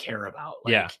all they care about.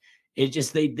 It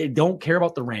just they don't care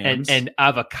about the Rams and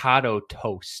avocado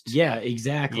toast. Yeah,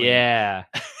 exactly. Yeah.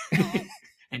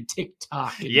 And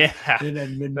TikTok.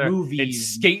 And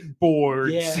movies. And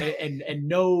skateboards. Yeah, and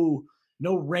no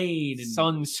rain and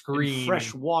sunscreen, and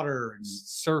fresh water and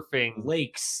surfing,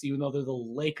 lakes, even though they're the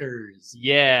Lakers.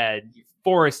 Yeah,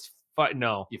 forest.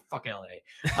 No, you fuck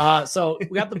LA. So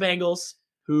we got the Bengals,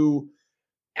 who,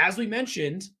 as we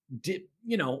mentioned,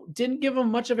 didn't give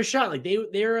them much of a shot.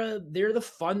 They're the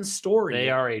fun story. They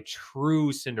are a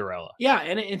true Cinderella. Yeah,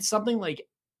 and it's something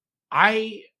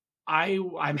I'm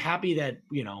happy that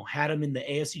had them in the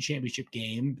AFC Championship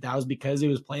game. That was because it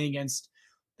was playing against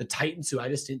the Titans, who I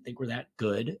just didn't think were that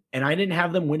good. And I didn't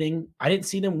have them winning. I didn't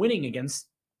see them winning against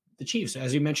the Chiefs,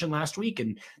 as you mentioned last week,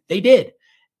 and they did.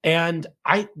 And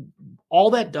all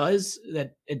that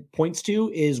it points to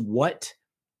is what,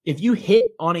 if you hit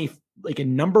on a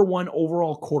number one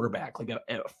overall quarterback,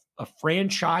 a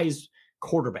franchise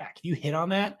quarterback, if you hit on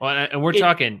that. Well, and we're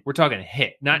talking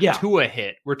hit, not to a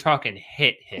hit. We're talking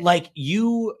hit.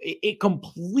 It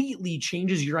completely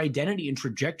changes your identity and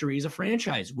trajectory as a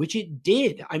franchise, which it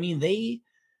did. I mean, the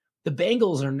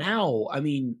Bengals are now,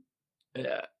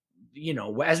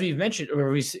 as we've mentioned,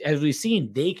 or as we've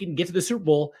seen, they can get to the Super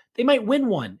Bowl. They might win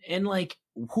one. And like,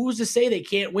 who's to say they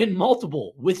can't win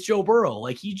multiple with Joe Burrow?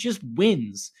 Like, he just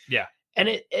wins. Yeah. And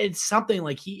it's something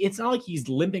like it's not like he's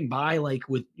limping by like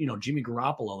with, Jimmy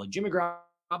Garoppolo. Like, Jimmy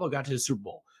Garoppolo got to the Super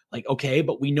Bowl. Like, okay,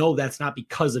 but we know that's not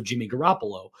because of Jimmy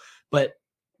Garoppolo. But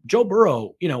Joe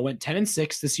Burrow, went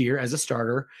 10-6 this year as a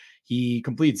starter. He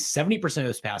completed 70% of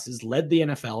his passes, led the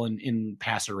NFL in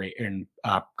passer rate and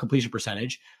completion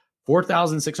percentage,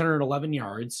 4,611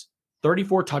 yards,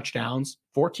 34 touchdowns,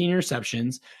 14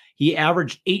 interceptions. He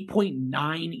averaged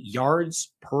 8.9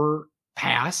 yards per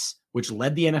pass, which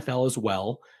led the NFL as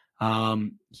well.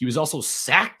 He was also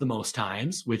sacked the most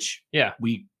times, which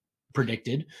we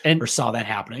predicted or saw that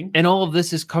happening. And all of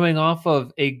this is coming off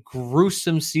of a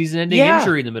gruesome season-ending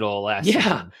injury in the middle of last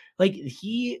season. Like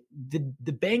the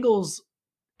Bengals,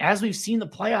 as we've seen the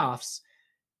playoffs,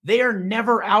 they are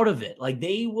never out of it. Like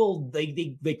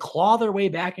they claw their way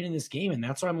back into this game. And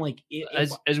that's why I'm like,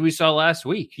 as we saw last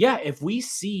week. Yeah. If we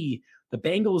see the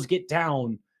Bengals get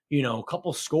down, a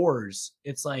couple scores,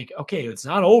 it's like, okay, it's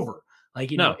not over.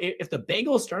 Like, if the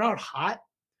Bengals start out hot,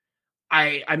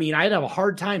 I mean, I'd have a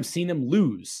hard time seeing them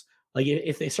lose. Like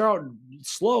if they start out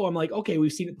slow, I'm like, okay,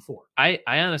 we've seen it before. I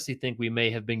honestly think we may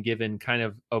have been given kind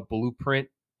of a blueprint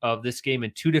of this game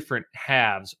in two different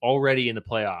halves already in the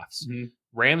playoffs. Mm-hmm.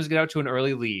 Rams get out to an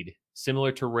early lead,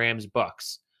 similar to Rams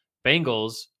Bucks.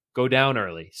 Bengals go down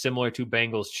early, similar to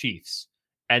Bengals Chiefs.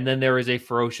 And then there is a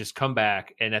ferocious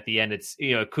comeback. And at the end, it's,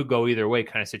 it could go either way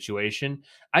kind of situation.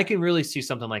 I can really see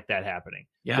something like that happening.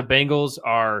 Yeah. The Bengals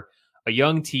are a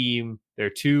young team. Their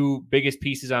two biggest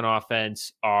pieces on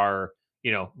offense are,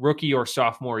 rookie or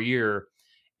sophomore year.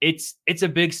 It's a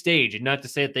big stage, and not to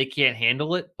say that they can't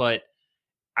handle it, but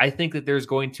I think that there's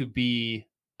going to be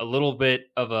a little bit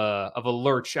of a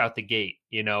lurch out the gate,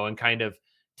 and kind of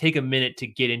take a minute to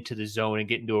get into the zone and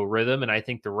get into a rhythm. And I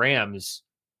think the Rams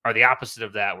are the opposite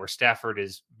of that, where Stafford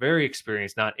is very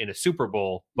experienced, not in a Super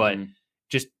Bowl, but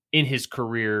just in his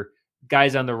career.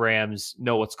 Guys on the Rams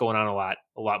know what's going on a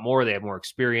lot more. They have more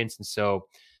experience. And so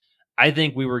I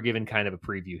think we were given kind of a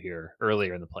preview here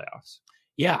earlier in the playoffs.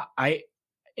 Yeah.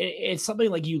 It's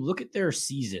something like you look at their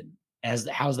season as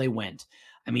how they went.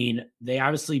 I mean, they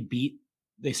obviously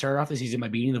they started off the season by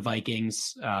beating the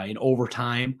Vikings in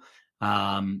overtime.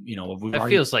 It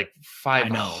feels like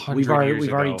 500 I know. We've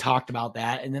already talked about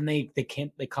that. And then they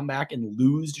come back and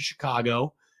lose to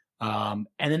Chicago. And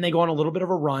then they go on a little bit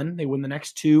of a run. They win the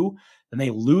next two. Then they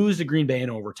lose to Green Bay in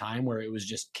overtime, where it was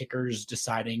just kickers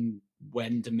deciding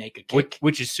when to make a kick,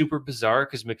 which is super bizarre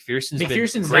because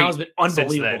McPherson's now has been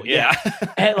unbelievable. Yeah.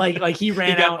 And like he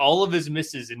got out all of his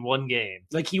misses in one game.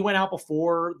 Like he went out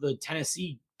before the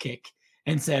Tennessee kick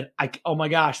and said, "Oh my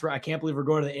gosh, I can't believe we're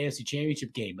going to the AFC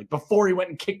Championship game." Like before he went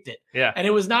and kicked it. Yeah. And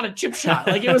it was not a chip shot.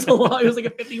 Like it was it was like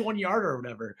a 51-yarder or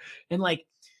whatever. And like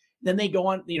then they go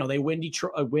on, they win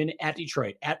at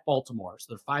Detroit, at Baltimore.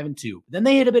 So they're 5-2. Then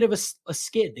they hit a bit of a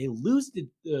skid. They lose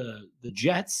the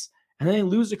Jets, and then they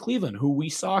lose to Cleveland, who we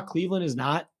saw Cleveland is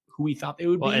not who we thought they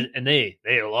would be. And they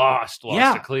lost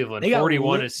to Cleveland,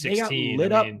 41-16. They got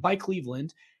lit up by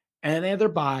Cleveland, and they had their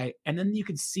bye. And then you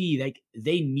could see like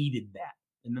they needed that.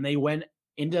 And then they went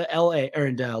into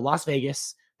into Las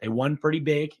Vegas. They won pretty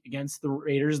big against the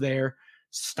Raiders there,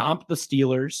 stomped the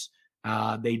Steelers.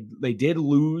 They did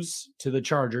lose to the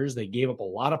Chargers. They gave up a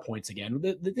lot of points again.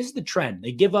 This is the trend.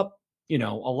 They give up, a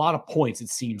lot of points, it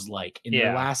seems like, in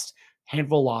their last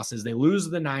handful of losses. They lose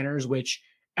to the Niners, which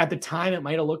at the time it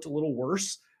might have looked a little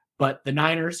worse, but the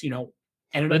Niners, ended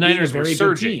up being a very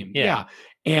good team. Yeah.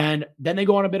 And then they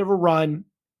go on a bit of a run,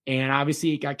 and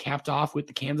obviously it got capped off with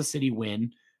the Kansas City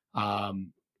win,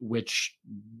 which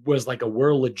was like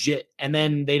we're legit. And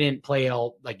then they didn't play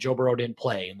Joe Burrow didn't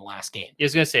play in the last game. I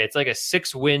was going to say, it's like a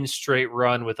 6-win straight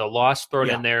run with a loss thrown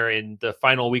in there in the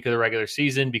final week of the regular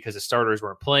season because the starters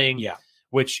weren't playing,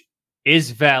 which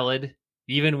is valid.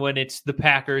 Even when it's the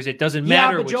Packers, it doesn't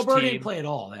matter but which Joe Burrow team. didn't play at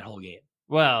all that whole game.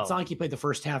 Well, it's not like he played the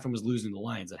first half and was losing the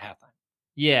Lions at halftime.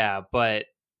 Yeah, but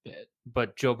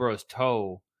Joe Burrow's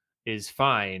toe is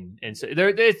fine, and so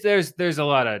there's a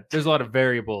lot of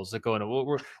variables that go into.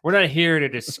 We're not here to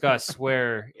discuss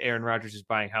where Aaron Rodgers is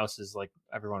buying houses like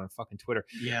everyone on fucking Twitter.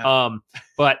 Yeah.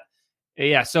 But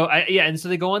yeah. So and so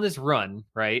they go on this run,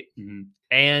 right? Mm-hmm.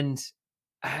 And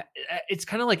it's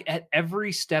kind of like at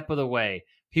every step of the way,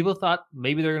 people thought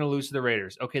maybe they're going to lose to the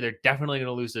Raiders. Okay, they're definitely going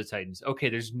to lose to the Titans. Okay,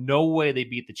 there's no way they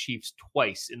beat the Chiefs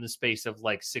twice in the space of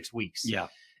like 6 weeks. Yeah.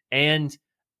 And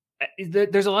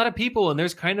there's a lot of people, and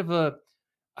there's kind of a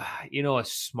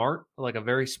smart, like a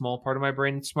very small part of my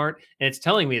brain that's smart, and it's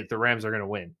telling me that the Rams are going to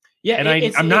win. Yeah, and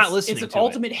I'm not listening. It's an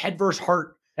ultimate head versus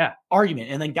heart argument.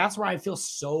 And like that's where I feel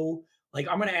so like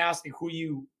I'm gonna ask who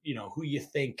you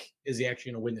think is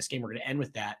actually gonna win this game. We're gonna end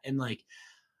with that. And like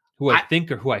who I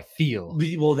think or who I feel.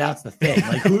 Well, that's the thing.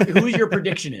 Like who your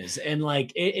prediction is. And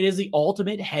like it is the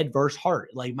ultimate head versus heart.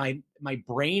 Like my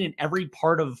brain and every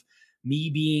part of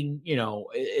me being,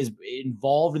 is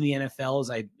involved in the NFL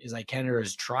as I can, or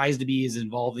as tries to be as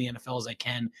involved in the NFL as I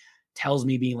can, tells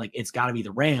me being like, it's got to be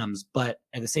the Rams. But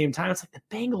at the same time, it's like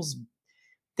the Bengals,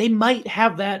 they might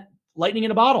have that lightning in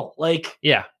a bottle. Like,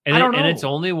 yeah. And I don't know. And it's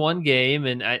only one game.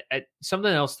 And I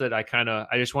something else that I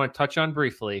just want to touch on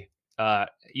briefly.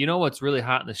 What's really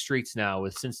hot in the streets now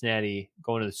with Cincinnati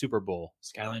going to the Super Bowl?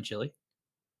 Skyline Chili.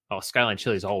 Oh, Skyline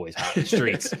Chili is always hot in the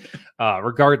streets,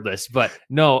 regardless. But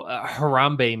no,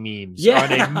 Harambe memes are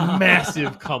on a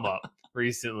massive come up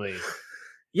recently.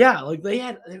 Yeah, like they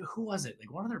had, who was it?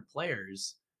 Like one of their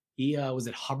players. He was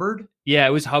it Hubbard? Yeah, it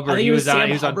was Hubbard. He was on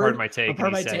Part of My Take. Part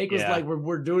of My Take was like,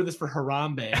 we're doing this for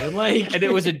Harambe, and like, and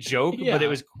it was a joke, but it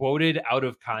was quoted out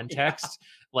of context,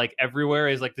 like everywhere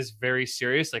is like this very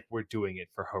serious, like we're doing it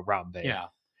for Harambe. Yeah,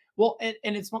 well,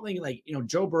 and it's something like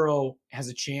Joe Burrow has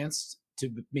a chance to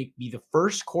be the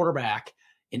first quarterback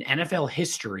in NFL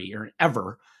history or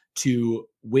ever to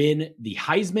win the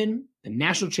Heisman, the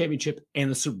national championship, and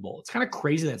the Super Bowl. It's kind of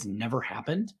crazy that's never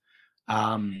happened.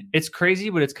 It's crazy,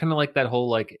 but it's kind of like that whole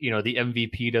like the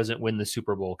MVP doesn't win the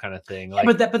Super Bowl kind of thing. Like,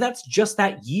 but that's just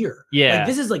that year. Yeah, like,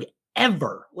 this is like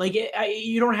ever. Like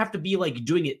you don't have to be like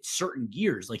doing it certain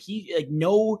years. Like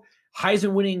no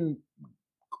Heisman winning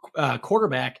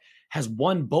quarterback has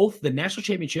won both the national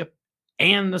championship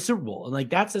and the Super Bowl, and like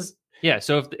that's as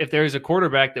So if there's a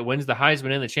quarterback that wins the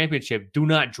Heisman and the championship, do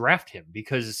not draft him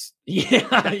because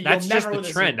that's just the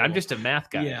trend. I'm just a math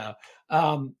guy. Yeah.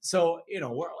 So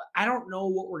I don't know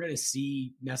what we're going to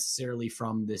see necessarily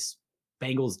from this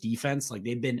Bengals defense. Like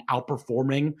they've been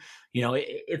outperforming.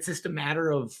 It's just a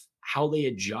matter of how they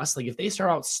adjust. Like if they start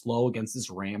out slow against this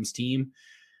Rams team,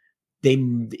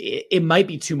 it might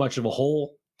be too much of a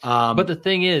hole. But the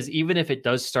thing is, even if it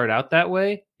does start out that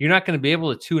way, you're not going to be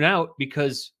able to tune out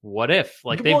because what if?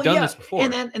 Like they've done this before,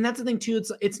 and that's the thing too.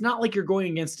 It's not like you're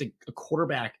going against a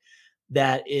quarterback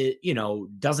that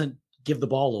doesn't give the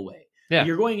ball away. Yeah,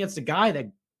 you're going against a guy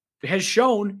that has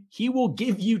shown he will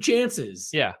give you chances.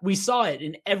 Yeah, we saw it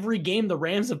in every game the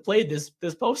Rams have played this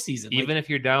postseason. Even if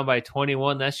you're down by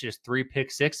 21, that's just 3 pick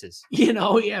sixes.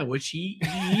 Which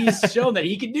he's shown that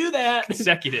he can do that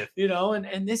consecutive.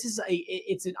 And this is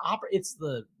it's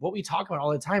what we talk about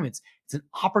all the time. It's an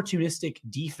opportunistic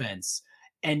defense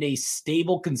and a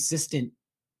stable, consistent,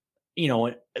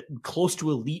 close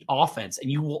to elite offense, and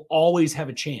you will always have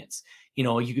a chance.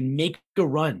 You can make a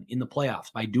run in the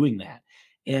playoffs by doing that.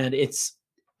 And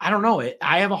I don't know.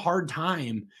 I have a hard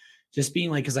time just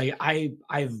being like, because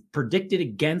I've predicted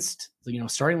against,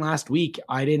 starting last week,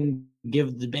 I didn't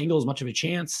give the Bengals much of a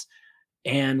chance.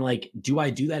 And like, do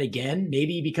I do that again?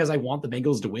 Maybe because I want the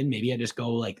Bengals to win. Maybe I just go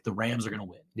like the Rams are going to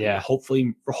win. Yeah.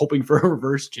 Hopefully, we're hoping for a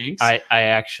reverse jinx. I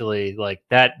actually like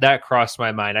that crossed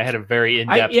my mind. I had a very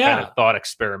in-depth kind of thought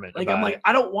experiment. Like I'm like,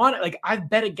 I don't want it. Like I've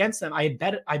bet against them. I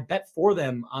bet for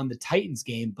them on the Titans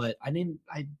game, but I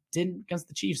didn't against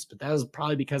the Chiefs. But that was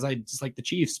probably because I just like the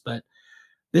Chiefs. But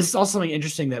this is also something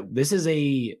interesting that this is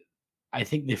I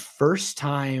think the first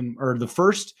time or the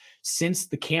first since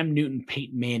the Cam Newton,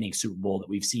 Peyton Manning Super Bowl that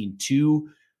we've seen 2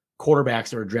 quarterbacks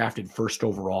that are drafted first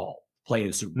overall play in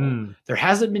the Super Bowl. There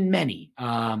hasn't been many.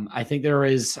 I think there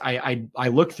is. I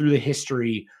looked through the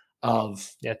history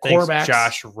of quarterbacks.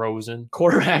 Josh Rosen.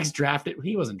 Quarterbacks drafted.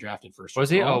 He wasn't drafted first. Was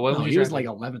he? Oh, no, he was like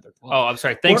 11th or 12th. Oh, I'm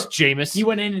sorry. Thanks, Jameis. He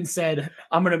went in and said,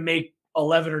 "I'm going to make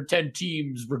 11 or 10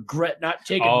 teams regret not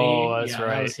taking me." Oh, that's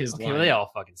right. That was his line. They all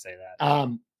fucking say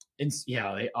that.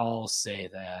 They all say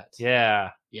that. Yeah.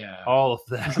 All of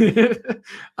them.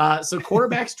 So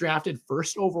quarterbacks drafted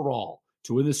first overall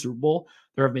to win the Super Bowl.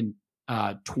 There have been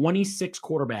 26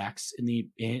 quarterbacks in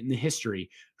the history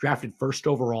drafted first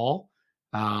overall.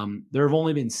 There have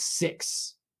only been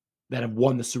 6 that have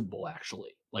won the Super Bowl,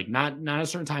 actually. Like not a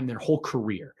certain time, their whole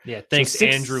career. Yeah, thanks, so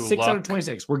Andrew. 6 out of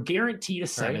 26. We're guaranteed a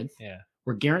 7th. Right? Yeah,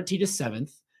 we're guaranteed a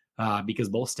 7th because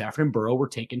both Stafford and Burrow were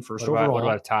taken first overall. What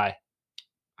about a tie?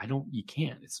 You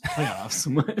can't. It's playoffs.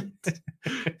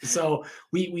 So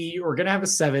we are gonna have a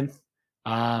 7th.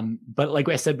 But like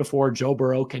I said before, Joe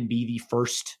Burrow can be the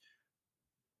first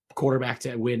quarterback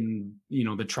to win,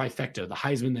 the trifecta, the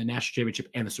Heisman, the national championship,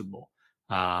 and the Super Bowl.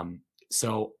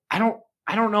 So I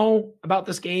don't know about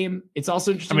this game. It's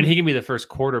also interesting. I mean, he can be the first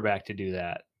quarterback to do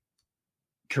that.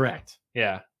 Correct.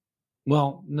 Yeah.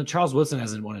 Well, Charles Woodson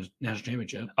hasn't won a national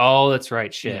championship. Oh, that's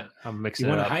right. Shit. Yeah. I'm mixing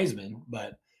it up. He won a Heisman,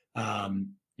 but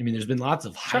I mean, there's been lots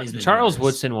of Heisman Charles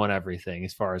winners. Woodson won everything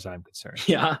as far as I'm concerned.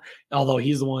 Yeah, although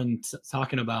he's the one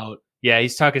talking about. Yeah,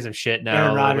 he's talking some shit now.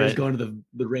 Aaron Rodgers going to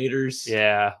the Raiders.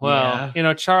 Yeah, well,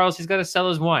 Charles, he's got to sell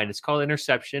his wine. It's called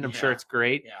Interception. I'm sure it's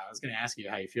great. Yeah, I was going to ask you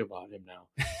how you feel about him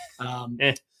now.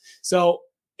 So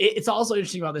it's also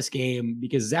interesting about this game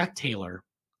because Zach Taylor,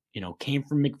 came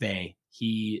from McVay.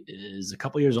 He is a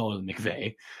couple years older than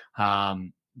McVay,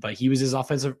 but he was his he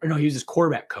was his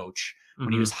quarterback coach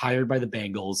when he was hired by the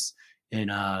Bengals in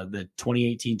the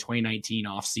 2018-2019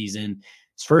 offseason.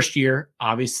 His first year,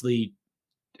 obviously,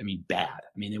 bad.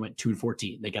 They went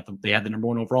 2-14. They had the number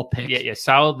 1 overall pick. Yeah,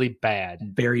 solidly bad.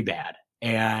 Very bad.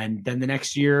 And then the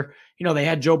next year, they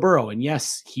had Joe Burrow. And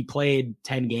yes, he played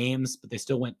 10 games, but they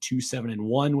still went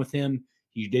 2-7-1 with him.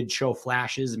 He did show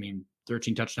flashes.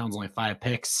 13 touchdowns, only 5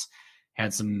 picks.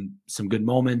 Had some good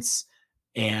moments.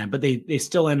 But they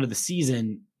still ended the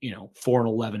season,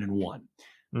 4-11-1.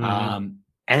 Mm-hmm. And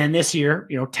then this year,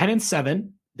 10-7.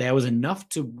 That was enough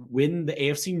to win the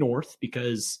AFC North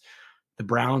because the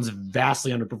Browns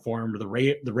vastly underperformed.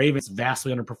 The Ravens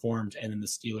vastly underperformed, and then the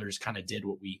Steelers kind of did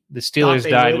what the Steelers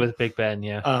died with Big Ben,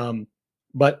 yeah.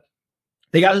 But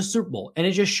they got the Super Bowl, and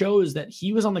it just shows that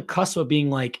he was on the cusp of being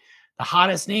like the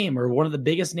hottest name or one of the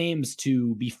biggest names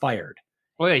to be fired.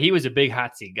 Well, yeah, he was a big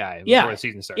hot seat guy before the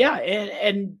season started. Yeah,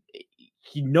 and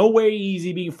no way is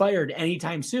he being fired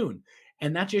anytime soon,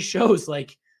 and that just shows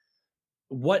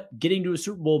what getting to a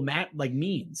Super Bowl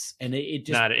means. And it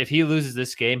just if he loses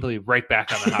this game, he'll be right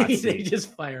back on the hot seat. They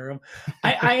just fire him.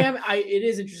 It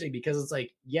is interesting because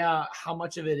it's how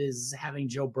much of it is having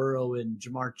Joe Burrow and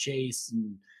Jamar Chase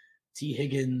and T.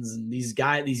 Higgins and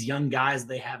these young guys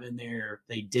they have in there,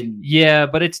 they didn't. Yeah,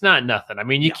 but it's not nothing.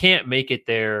 You can't make it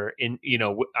there in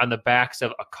on the backs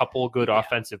of a couple good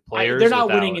offensive players. They're not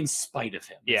winning in spite of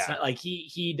him. Yeah, it's not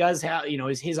he does have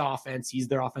his offense. He's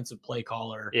their offensive play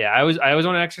caller. Yeah, I always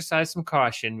want to exercise some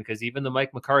caution because even the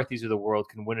Mike McCarthy's of the world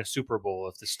can win a Super Bowl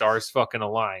if the stars fucking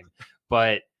align.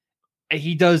 But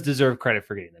he does deserve credit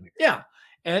for getting them here. Yeah,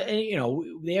 and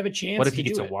they have a chance. What if he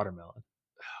gets a watermelon?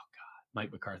 Mike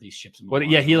McCarthy ships him. What?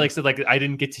 Yeah, he said I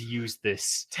didn't get to use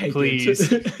this. Please.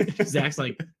 Zach's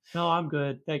no, I'm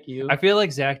good, thank you. I feel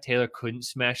like Zach Taylor couldn't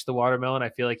smash the watermelon. I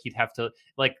feel like he'd have to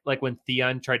like when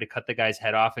Theon tried to cut the guy's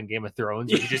head off in Game of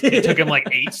Thrones. It took him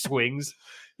 8 swings.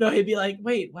 No, he'd be like,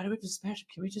 wait, why do we have to smash it?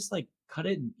 Can we just cut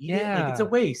it and eat it? It's a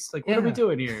waste. What are we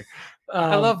doing here?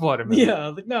 I love watermelon.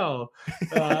 Yeah, no.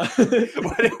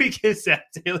 Why did we give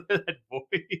Zach Taylor that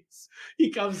voice? He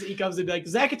comes and be like,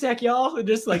 Zach attack, y'all, and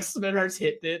just Smithards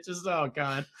hit it. Just oh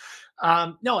god.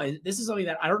 No, this is something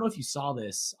that I don't know if you saw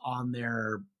this on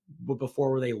their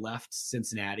before they left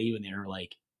Cincinnati when they were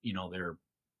they're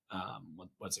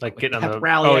what's it called? Getting on the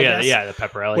rally. Oh yeah, the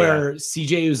pep rally. Where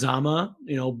CJ Uzama,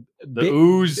 the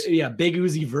ooze, Big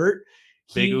Uzi Vert.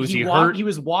 He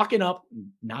was walking up,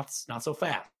 not so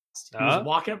fast. He was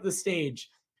walking up the stage,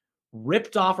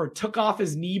 ripped off or took off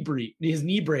his knee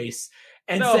brace,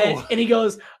 and said, and he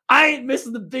goes, "I ain't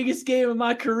missing the biggest game of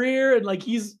my career," and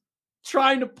he's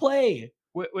trying to play.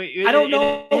 Wait, I don't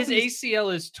know. His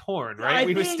ACL is torn, right?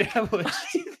 We've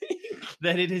established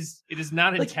that it is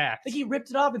not intact. He ripped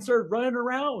it off and started running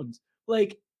around.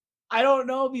 I don't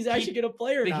know if he's actually going to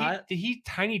play or not. Did he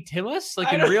Tiny Tim us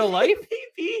in real life?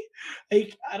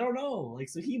 Maybe. I don't know.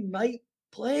 So he might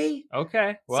play.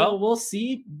 Okay. Well, so we'll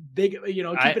see. Keep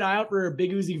an eye out for a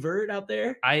Big Uzi Vert out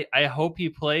there. I hope he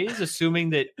plays, assuming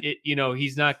that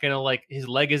he's not going to his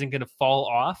leg isn't going to fall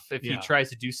off if he tries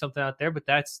to do something out there. But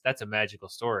that's a magical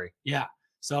story. Yeah.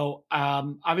 So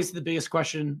obviously the biggest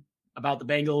question about the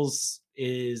Bengals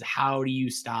is how do you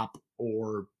stop,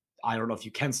 or I don't know if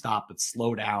you can stop, but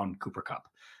slow down Cooper Kupp.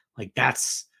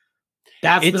 That's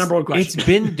the number one question. It's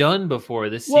been done before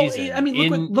this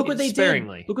season. Look what they did.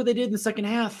 Look what they did in the second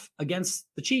half against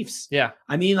the Chiefs. Yeah.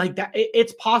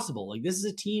 It's possible. This is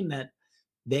a team that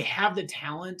they have the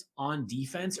talent on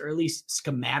defense, or at least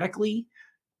schematically,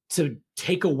 to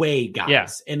take away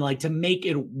guys and to make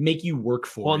you work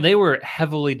for it. Well, and they were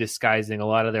heavily disguising a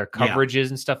lot of their coverages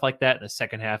and stuff like that in the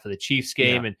second half of the Chiefs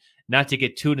game. And not to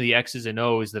get too into the X's and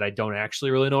O's that I don't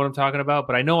actually really know what I'm talking about,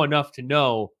 but I know enough to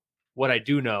know what I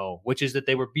do know, which is that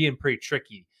they were being pretty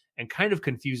tricky and kind of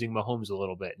confusing Mahomes a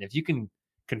little bit. And if you can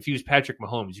confuse Patrick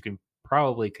Mahomes, you can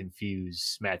probably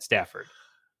confuse Matt Stafford.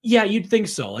 Yeah, you'd think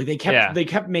so. They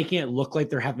kept making it look like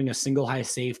they're having a single high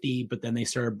safety, but then they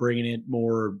started bringing it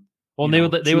more. Well, they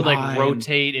would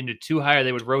rotate into too high, or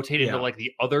they would rotate into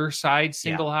the other side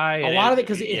single high. A lot of it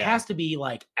because it has to be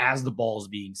as the ball is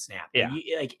being snapped. Yeah,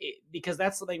 because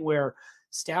that's something where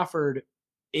Stafford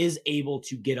is able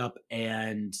to get up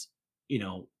and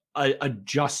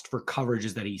adjust for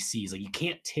coverages that he sees. Like you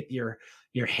can't tip your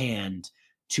hand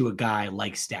to a guy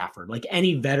like Stafford, like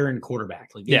any veteran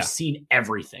quarterback. Like they've seen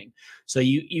everything. So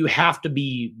you have to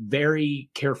be very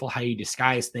careful how you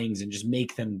disguise things and just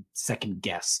make them second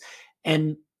guess.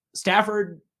 And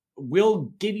Stafford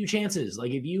will give you chances.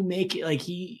 Like if you make it, like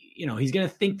he's going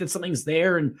to think that something's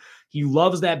there, and he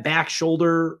loves that back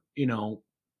shoulder,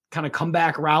 kind of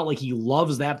comeback route. Like he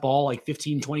loves that ball, like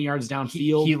 15, 20 yards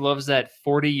downfield. He loves that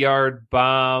 40-yard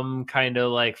bomb, kind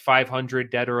of like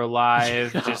 500 dead or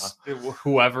alive, just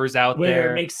whoever's out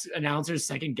there. It makes announcers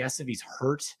second guess if he's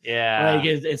hurt. Yeah. Like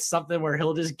it's something where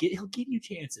he'll give you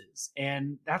chances.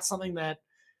 And that's something that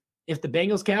if the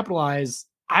Bengals capitalize,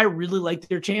 I really like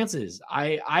their chances.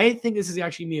 I think this is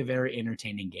actually going to be a very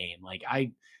entertaining game. Like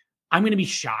I'm going to be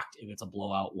shocked if it's a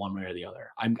blowout one way or the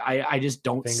other. I just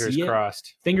don't see it. Fingers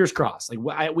crossed. Fingers crossed.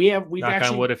 Like we've knock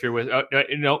actually. On wood if you're with.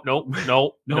 No,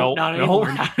 not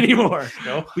anymore. Not anymore.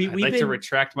 No, I'd like to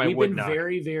retract my wood. We've been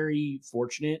very, very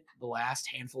fortunate. The last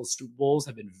handful of Super Bowls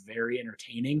have been very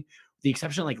entertaining. The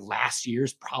exception, like last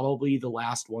year's, probably the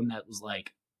last one that was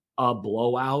like a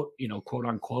blowout, quote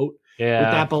unquote. Yeah.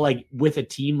 With that, but like with a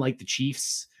team like the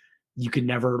Chiefs, you could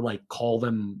never like call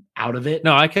them out of it.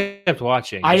 No, I kept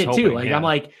watching. I did too. Like I'm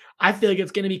like, I feel like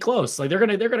it's going to be close. Like they're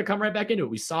gonna come right back into it.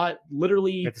 We saw it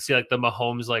literally. You have to see like the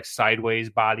Mahomes like sideways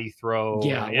body throw.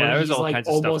 Yeah, there's all like kinds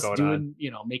of almost stuff going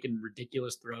doing, on. Making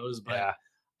ridiculous throws. But yeah.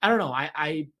 I don't know.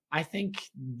 I think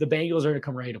the Bengals are going to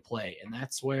come ready to play, and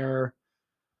that's where.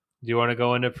 Do you want to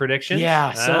go into predictions?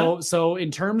 Yeah. So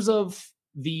in terms of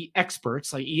the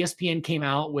experts, like ESPN came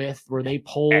out with where they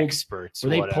polled experts.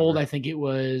 I think it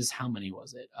was, how many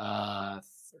was it?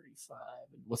 35.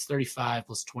 What's 35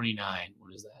 plus 29?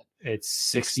 What is that? It's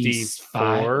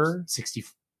 64. 60.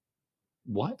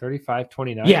 What? 35,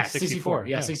 29. Yeah, 64.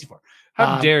 Yeah, 64.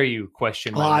 How dare you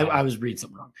question? Well, I was reading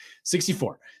something wrong.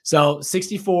 64. So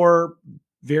 64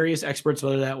 various experts,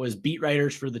 whether that was beat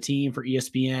writers for the team for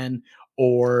ESPN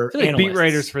or like beat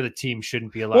writers for the team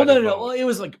shouldn't be allowed. Well, no. Well, it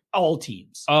was like all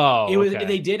teams. Oh, it was. Okay.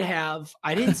 They did have.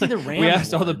 I didn't see the Rams. We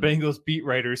asked all the Bengals beat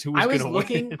writers who was going to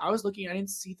win. I was looking. I didn't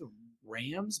see the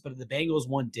Rams, but the Bengals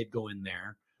one did go in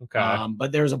there. Okay.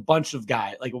 But there's a bunch of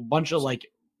guys, like a bunch of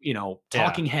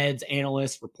talking heads,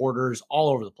 analysts, reporters, all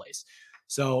over the place.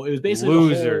 So it was basically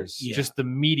losers, just the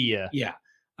media. Yeah.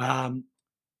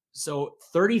 So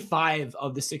 35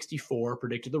 of the 64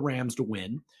 predicted the Rams to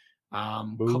win.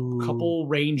 Couple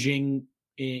ranging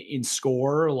in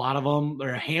score. A lot of them, there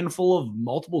are a handful of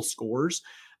multiple scores,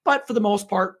 but for the most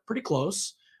part, pretty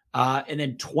close. And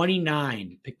then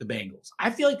 29 picked the Bengals. I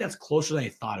feel like that's closer than I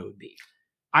thought it would be.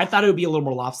 I thought it would be a little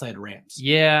more lopsided Rams.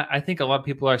 Yeah, I think a lot of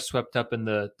people are swept up in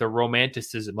the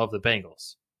romanticism of the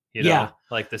Bengals.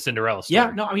 Like the Cinderella story.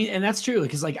 Yeah, no, I mean, and that's true.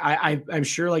 Because like I'm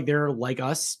sure like they're like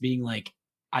us, being like,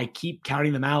 I keep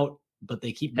counting them out, but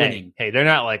they keep winning. Hey, they're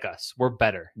not like us. We're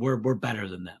better. We're better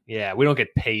than them. Yeah, we don't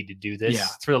get paid to do this. Yeah.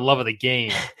 It's for the love of the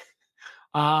game.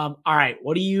 All right.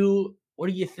 What do you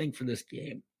think for this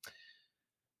game?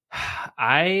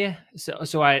 I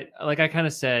kind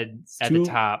of said at the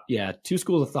top. Yeah, two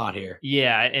schools of thought here.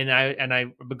 Yeah, and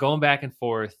I've been going back and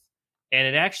forth, and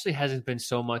it actually hasn't been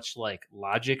so much like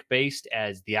logic based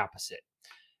as the opposite,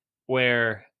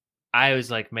 where I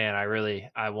was like, man,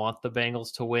 I want the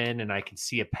Bengals to win, and I can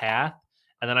see a path.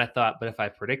 And then I thought, but if I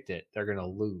predict it, they're going to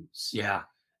lose. Yeah.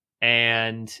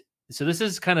 And so this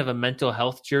is kind of a mental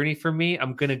health journey for me.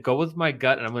 I'm going to go with my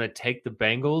gut, and I'm going to take the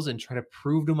Bengals and try to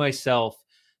prove to myself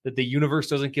that the universe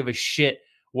doesn't give a shit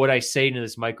what I say into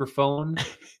this microphone.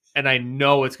 And I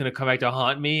know it's going to come back to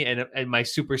haunt me, and my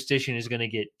superstition is going to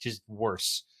get just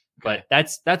worse. Okay.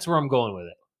 But that's where I'm going with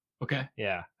it. Okay.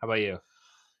 Yeah. How about you?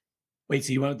 Wait,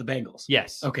 so you went with the Bengals?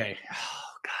 Yes. Okay.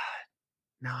 Oh, God.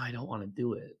 No, I don't want to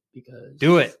do it because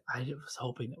do it. I was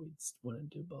hoping that we wouldn't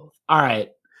do both. All right.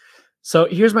 So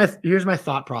here's my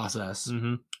thought process.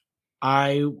 Mm-hmm.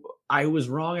 I was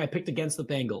wrong. I picked against the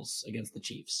Bengals against the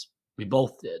Chiefs. We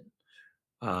both did.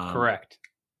 Correct.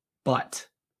 But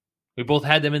we both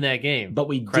had them in that game. But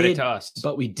credit to us.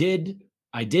 But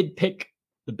I did pick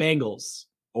the Bengals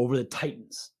over the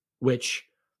Titans, which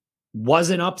was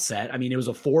an upset. I mean, it was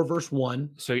a 4-1.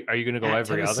 So are you going to go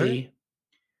every Tennessee. Other?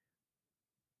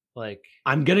 Like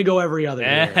I'm going to go every other. All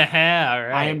right.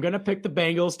 I am going to pick the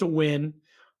Bengals to win.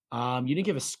 You didn't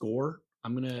give a score. I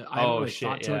haven't really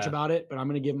thought too much about it, but I'm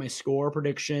going to give my score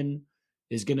prediction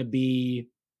is going to be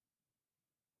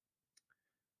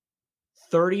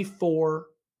 34-31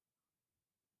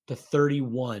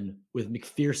 with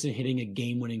McPherson hitting a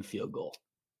game-winning field goal.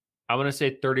 I'm going to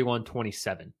say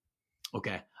 31-27.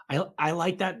 Okay. I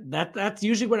like that. That's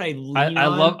usually what I lean I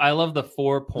on. I love the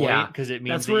 4 point because it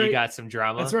means that you got some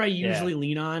drama. That's where I usually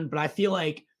lean on. But I feel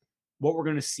like what we're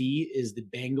going to see is the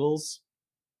Bengals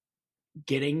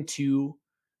getting to,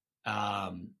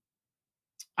 I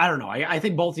don't know. I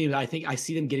think both teams, I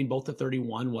see them getting both to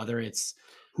 31, whether it's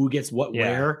who gets what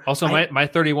where. Also, my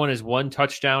 31 is 1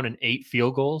 touchdown and 8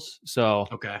 field goals. So,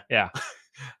 okay. Yeah.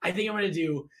 I think I'm going to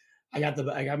do, I'm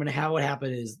going to have what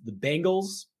happen is the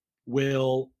Bengals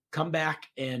will come back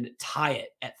and tie it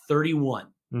at 31.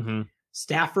 Mm-hmm.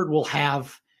 Stafford will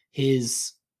have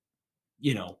his,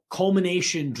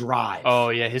 culmination drive. Oh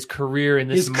yeah, his career in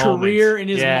this moment.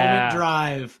 Moment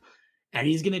drive, and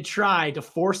he's going to try to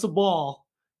force a ball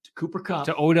to Cooper Kupp.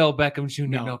 To Odell Beckham Jr.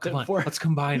 No, come on, let's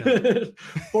combine them.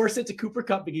 Force it to Cooper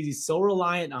Kupp because he's so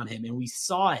reliant on him, and we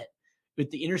saw it with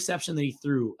the interception that he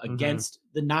threw against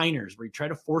the Niners, where he tried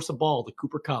to force a ball to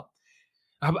Cooper Kupp.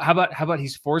 How about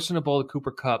he's forcing a ball to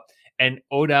Cooper Kupp, and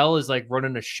Odell is like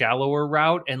running a shallower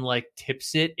route and like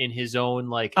tips it in his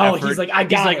own effort. He's like,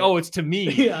 oh, it's to me.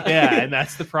 Yeah, and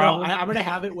that's the problem. No, I'm gonna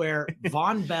have it where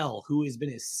Von Bell, who has been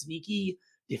a sneaky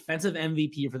defensive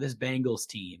MVP for this Bengals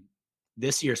team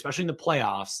this year, especially in the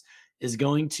playoffs, is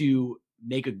going to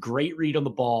make a great read on the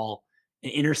ball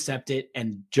and intercept it,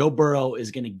 and Joe Burrow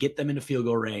is going to get them into field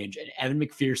goal range, and Evan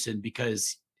McPherson,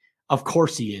 because of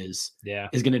course he is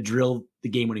going to drill the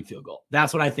game-winning field goal.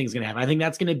 That's what I think is going to happen. I think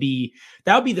that would be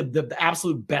the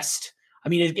absolute best. I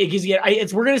mean, it gives you,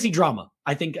 we're going to see drama,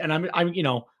 I think. And I'm,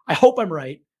 I hope I'm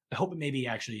right. I hope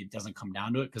it doesn't come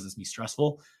down to it because it's me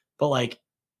stressful, but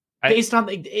based on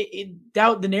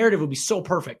the narrative would be so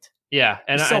perfect. Yeah.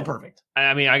 And so perfect.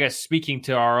 I mean, I guess speaking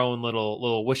to our own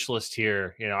little wish list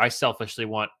here, I selfishly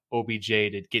want OBJ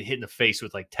to get hit in the face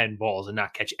with 10 balls and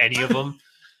not catch any of them.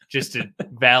 Just to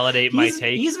validate my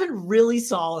take. He's been really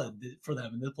solid for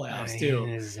them in the playoffs too.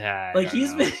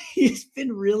 He's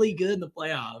been really good in the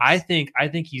playoffs. I think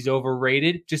he's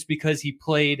overrated just because he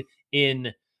played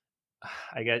in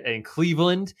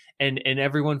Cleveland and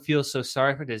everyone feels so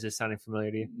sorry for. Is this sounding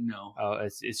familiar to you? No. Oh,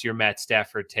 it's your Matt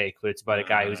Stafford take, but it's about a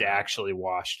guy who's actually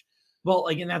washed. Well,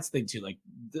 and that's the thing too.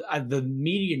 The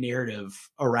media narrative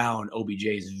around OBJ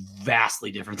is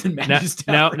vastly different than Matthew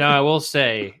Stafford. Now, I will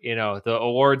say, the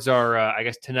awards are, I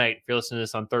guess tonight. If you're listening to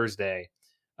this on Thursday,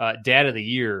 Dad of the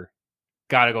Year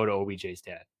got to go to OBJ's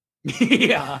dad.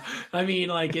 Yeah, I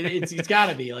mean, it's got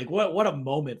to be what a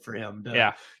moment for him to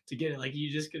get it.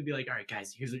 You just gonna be all right,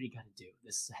 guys, here's what you got to do.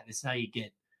 This is how you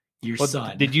get your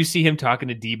son. Did you see him talking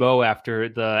to Debo after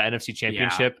the NFC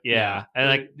Championship? Yeah.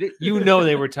 And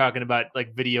they were talking about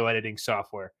video editing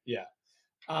software. Yeah.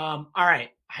 All right.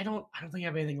 I don't think I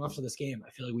have anything left for this game.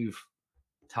 I feel like we've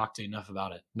talked enough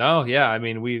about it. No, yeah. I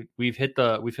mean, we've hit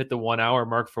the 1 hour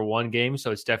mark for one game,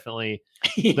 so it's definitely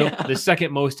the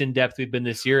second most in depth we've been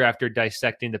this year after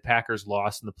dissecting the Packers'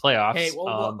 loss in the playoffs. Hey,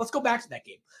 well, let's go back to that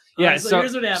game. Yeah, so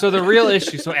here's what happened. So the real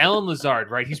issue, Alan Lazard,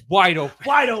 right? He's wide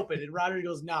open. And Rodgers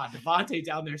goes, nah, Devontae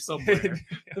down there somewhere.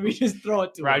 Let me just throw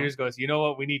it to Rodgers goes, you know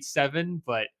what? We need 7,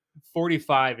 but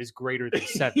 45 is greater than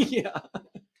 7. Yeah.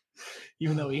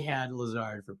 Even though he had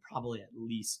Lazard for probably at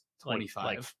least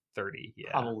 25. 30,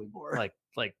 yeah. Probably more.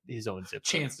 Like his own zip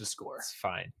chance to score. It's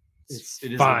fine.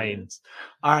 It is fine.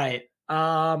 All right.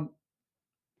 I'm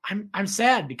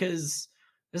sad because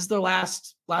this is the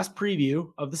last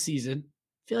preview of the season.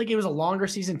 I feel like it was a longer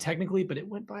season technically, but it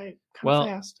went by kind of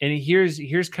fast. And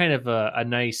here's kind of a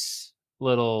nice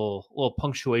little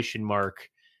punctuation mark.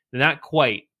 Not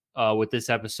quite with this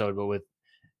episode, but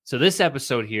so this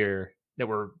episode here that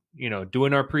we're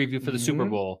doing our preview for the Super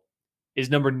Bowl is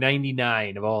number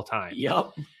 99 of all time.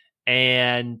 Yep.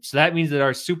 And so that means that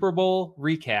our Super Bowl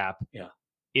recap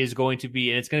is going to be,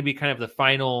 and it's going to be kind of the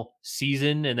final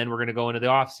season, and then we're going to go into the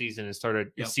off season and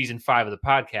start season 5 of the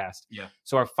podcast. Yeah.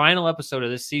 So our final episode of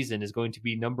this season is going to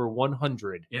be number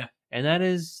 100. Yeah. And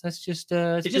that's just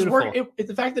it's just worked.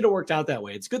 The fact that it worked out that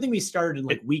way. It's a good thing we started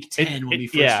in week 10 when we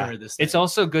first started this thing. It's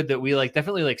also good that we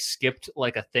definitely skipped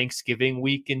a Thanksgiving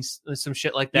week and some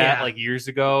shit like that years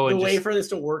ago. The way for this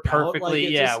to work perfectly.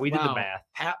 We did the math.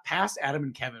 Past Adam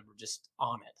and Kevin were just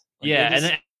on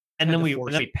it. And then we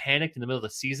panicked in the middle of the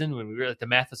season when we realized the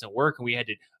math doesn't work and we had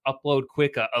to upload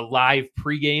quick a live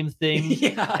pregame thing.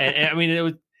 Yeah. And I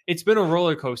mean, it's been a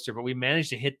roller coaster, but we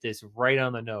managed to hit this right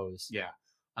on the nose. Yeah.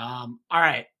 All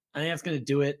right. I think that's going to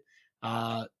do it.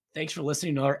 Thanks for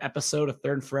listening to another episode of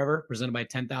Third and Forever presented by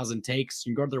 10,000 Takes.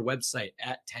 You can go to their website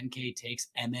at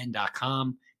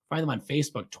 10ktakesmn.com. Find them on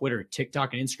Facebook, Twitter,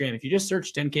 TikTok, and Instagram. If you just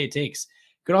search 10K Takes,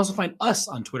 you can also find us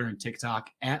on Twitter and TikTok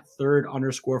at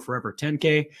third_forever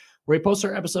 10K, where we post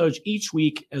our episodes each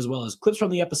week, as well as clips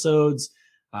from the episodes,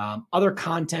 other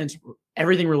content,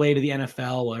 everything related to the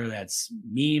NFL, whether that's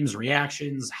memes,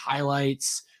 reactions,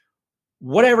 highlights,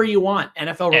 whatever you want,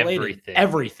 NFL related,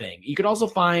 everything. You could also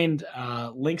find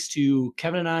links to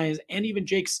Kevin and I's and even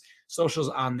Jake's socials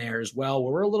on there as well,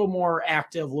 where we're a little more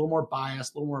active, a little more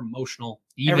biased, a little more emotional.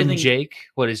 Even everything. Jake,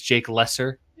 what is Jake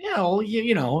lesser? Yeah, well,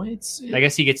 you know, it's. I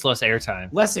guess he gets less airtime.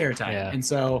 Yeah. And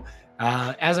so,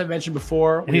 as I mentioned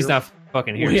before, and he's not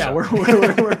fucking here. Yeah, so.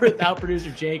 we're without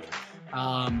producer Jake,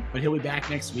 but he'll be back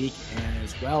next week,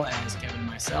 as well as Kevin and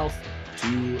myself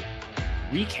to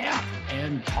recap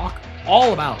and talk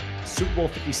all about Super Bowl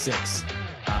 56.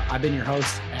 I've been your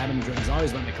host, Adam, joined as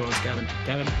always by my co-host, Kevin.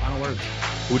 Kevin, final words.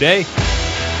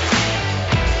 Uday.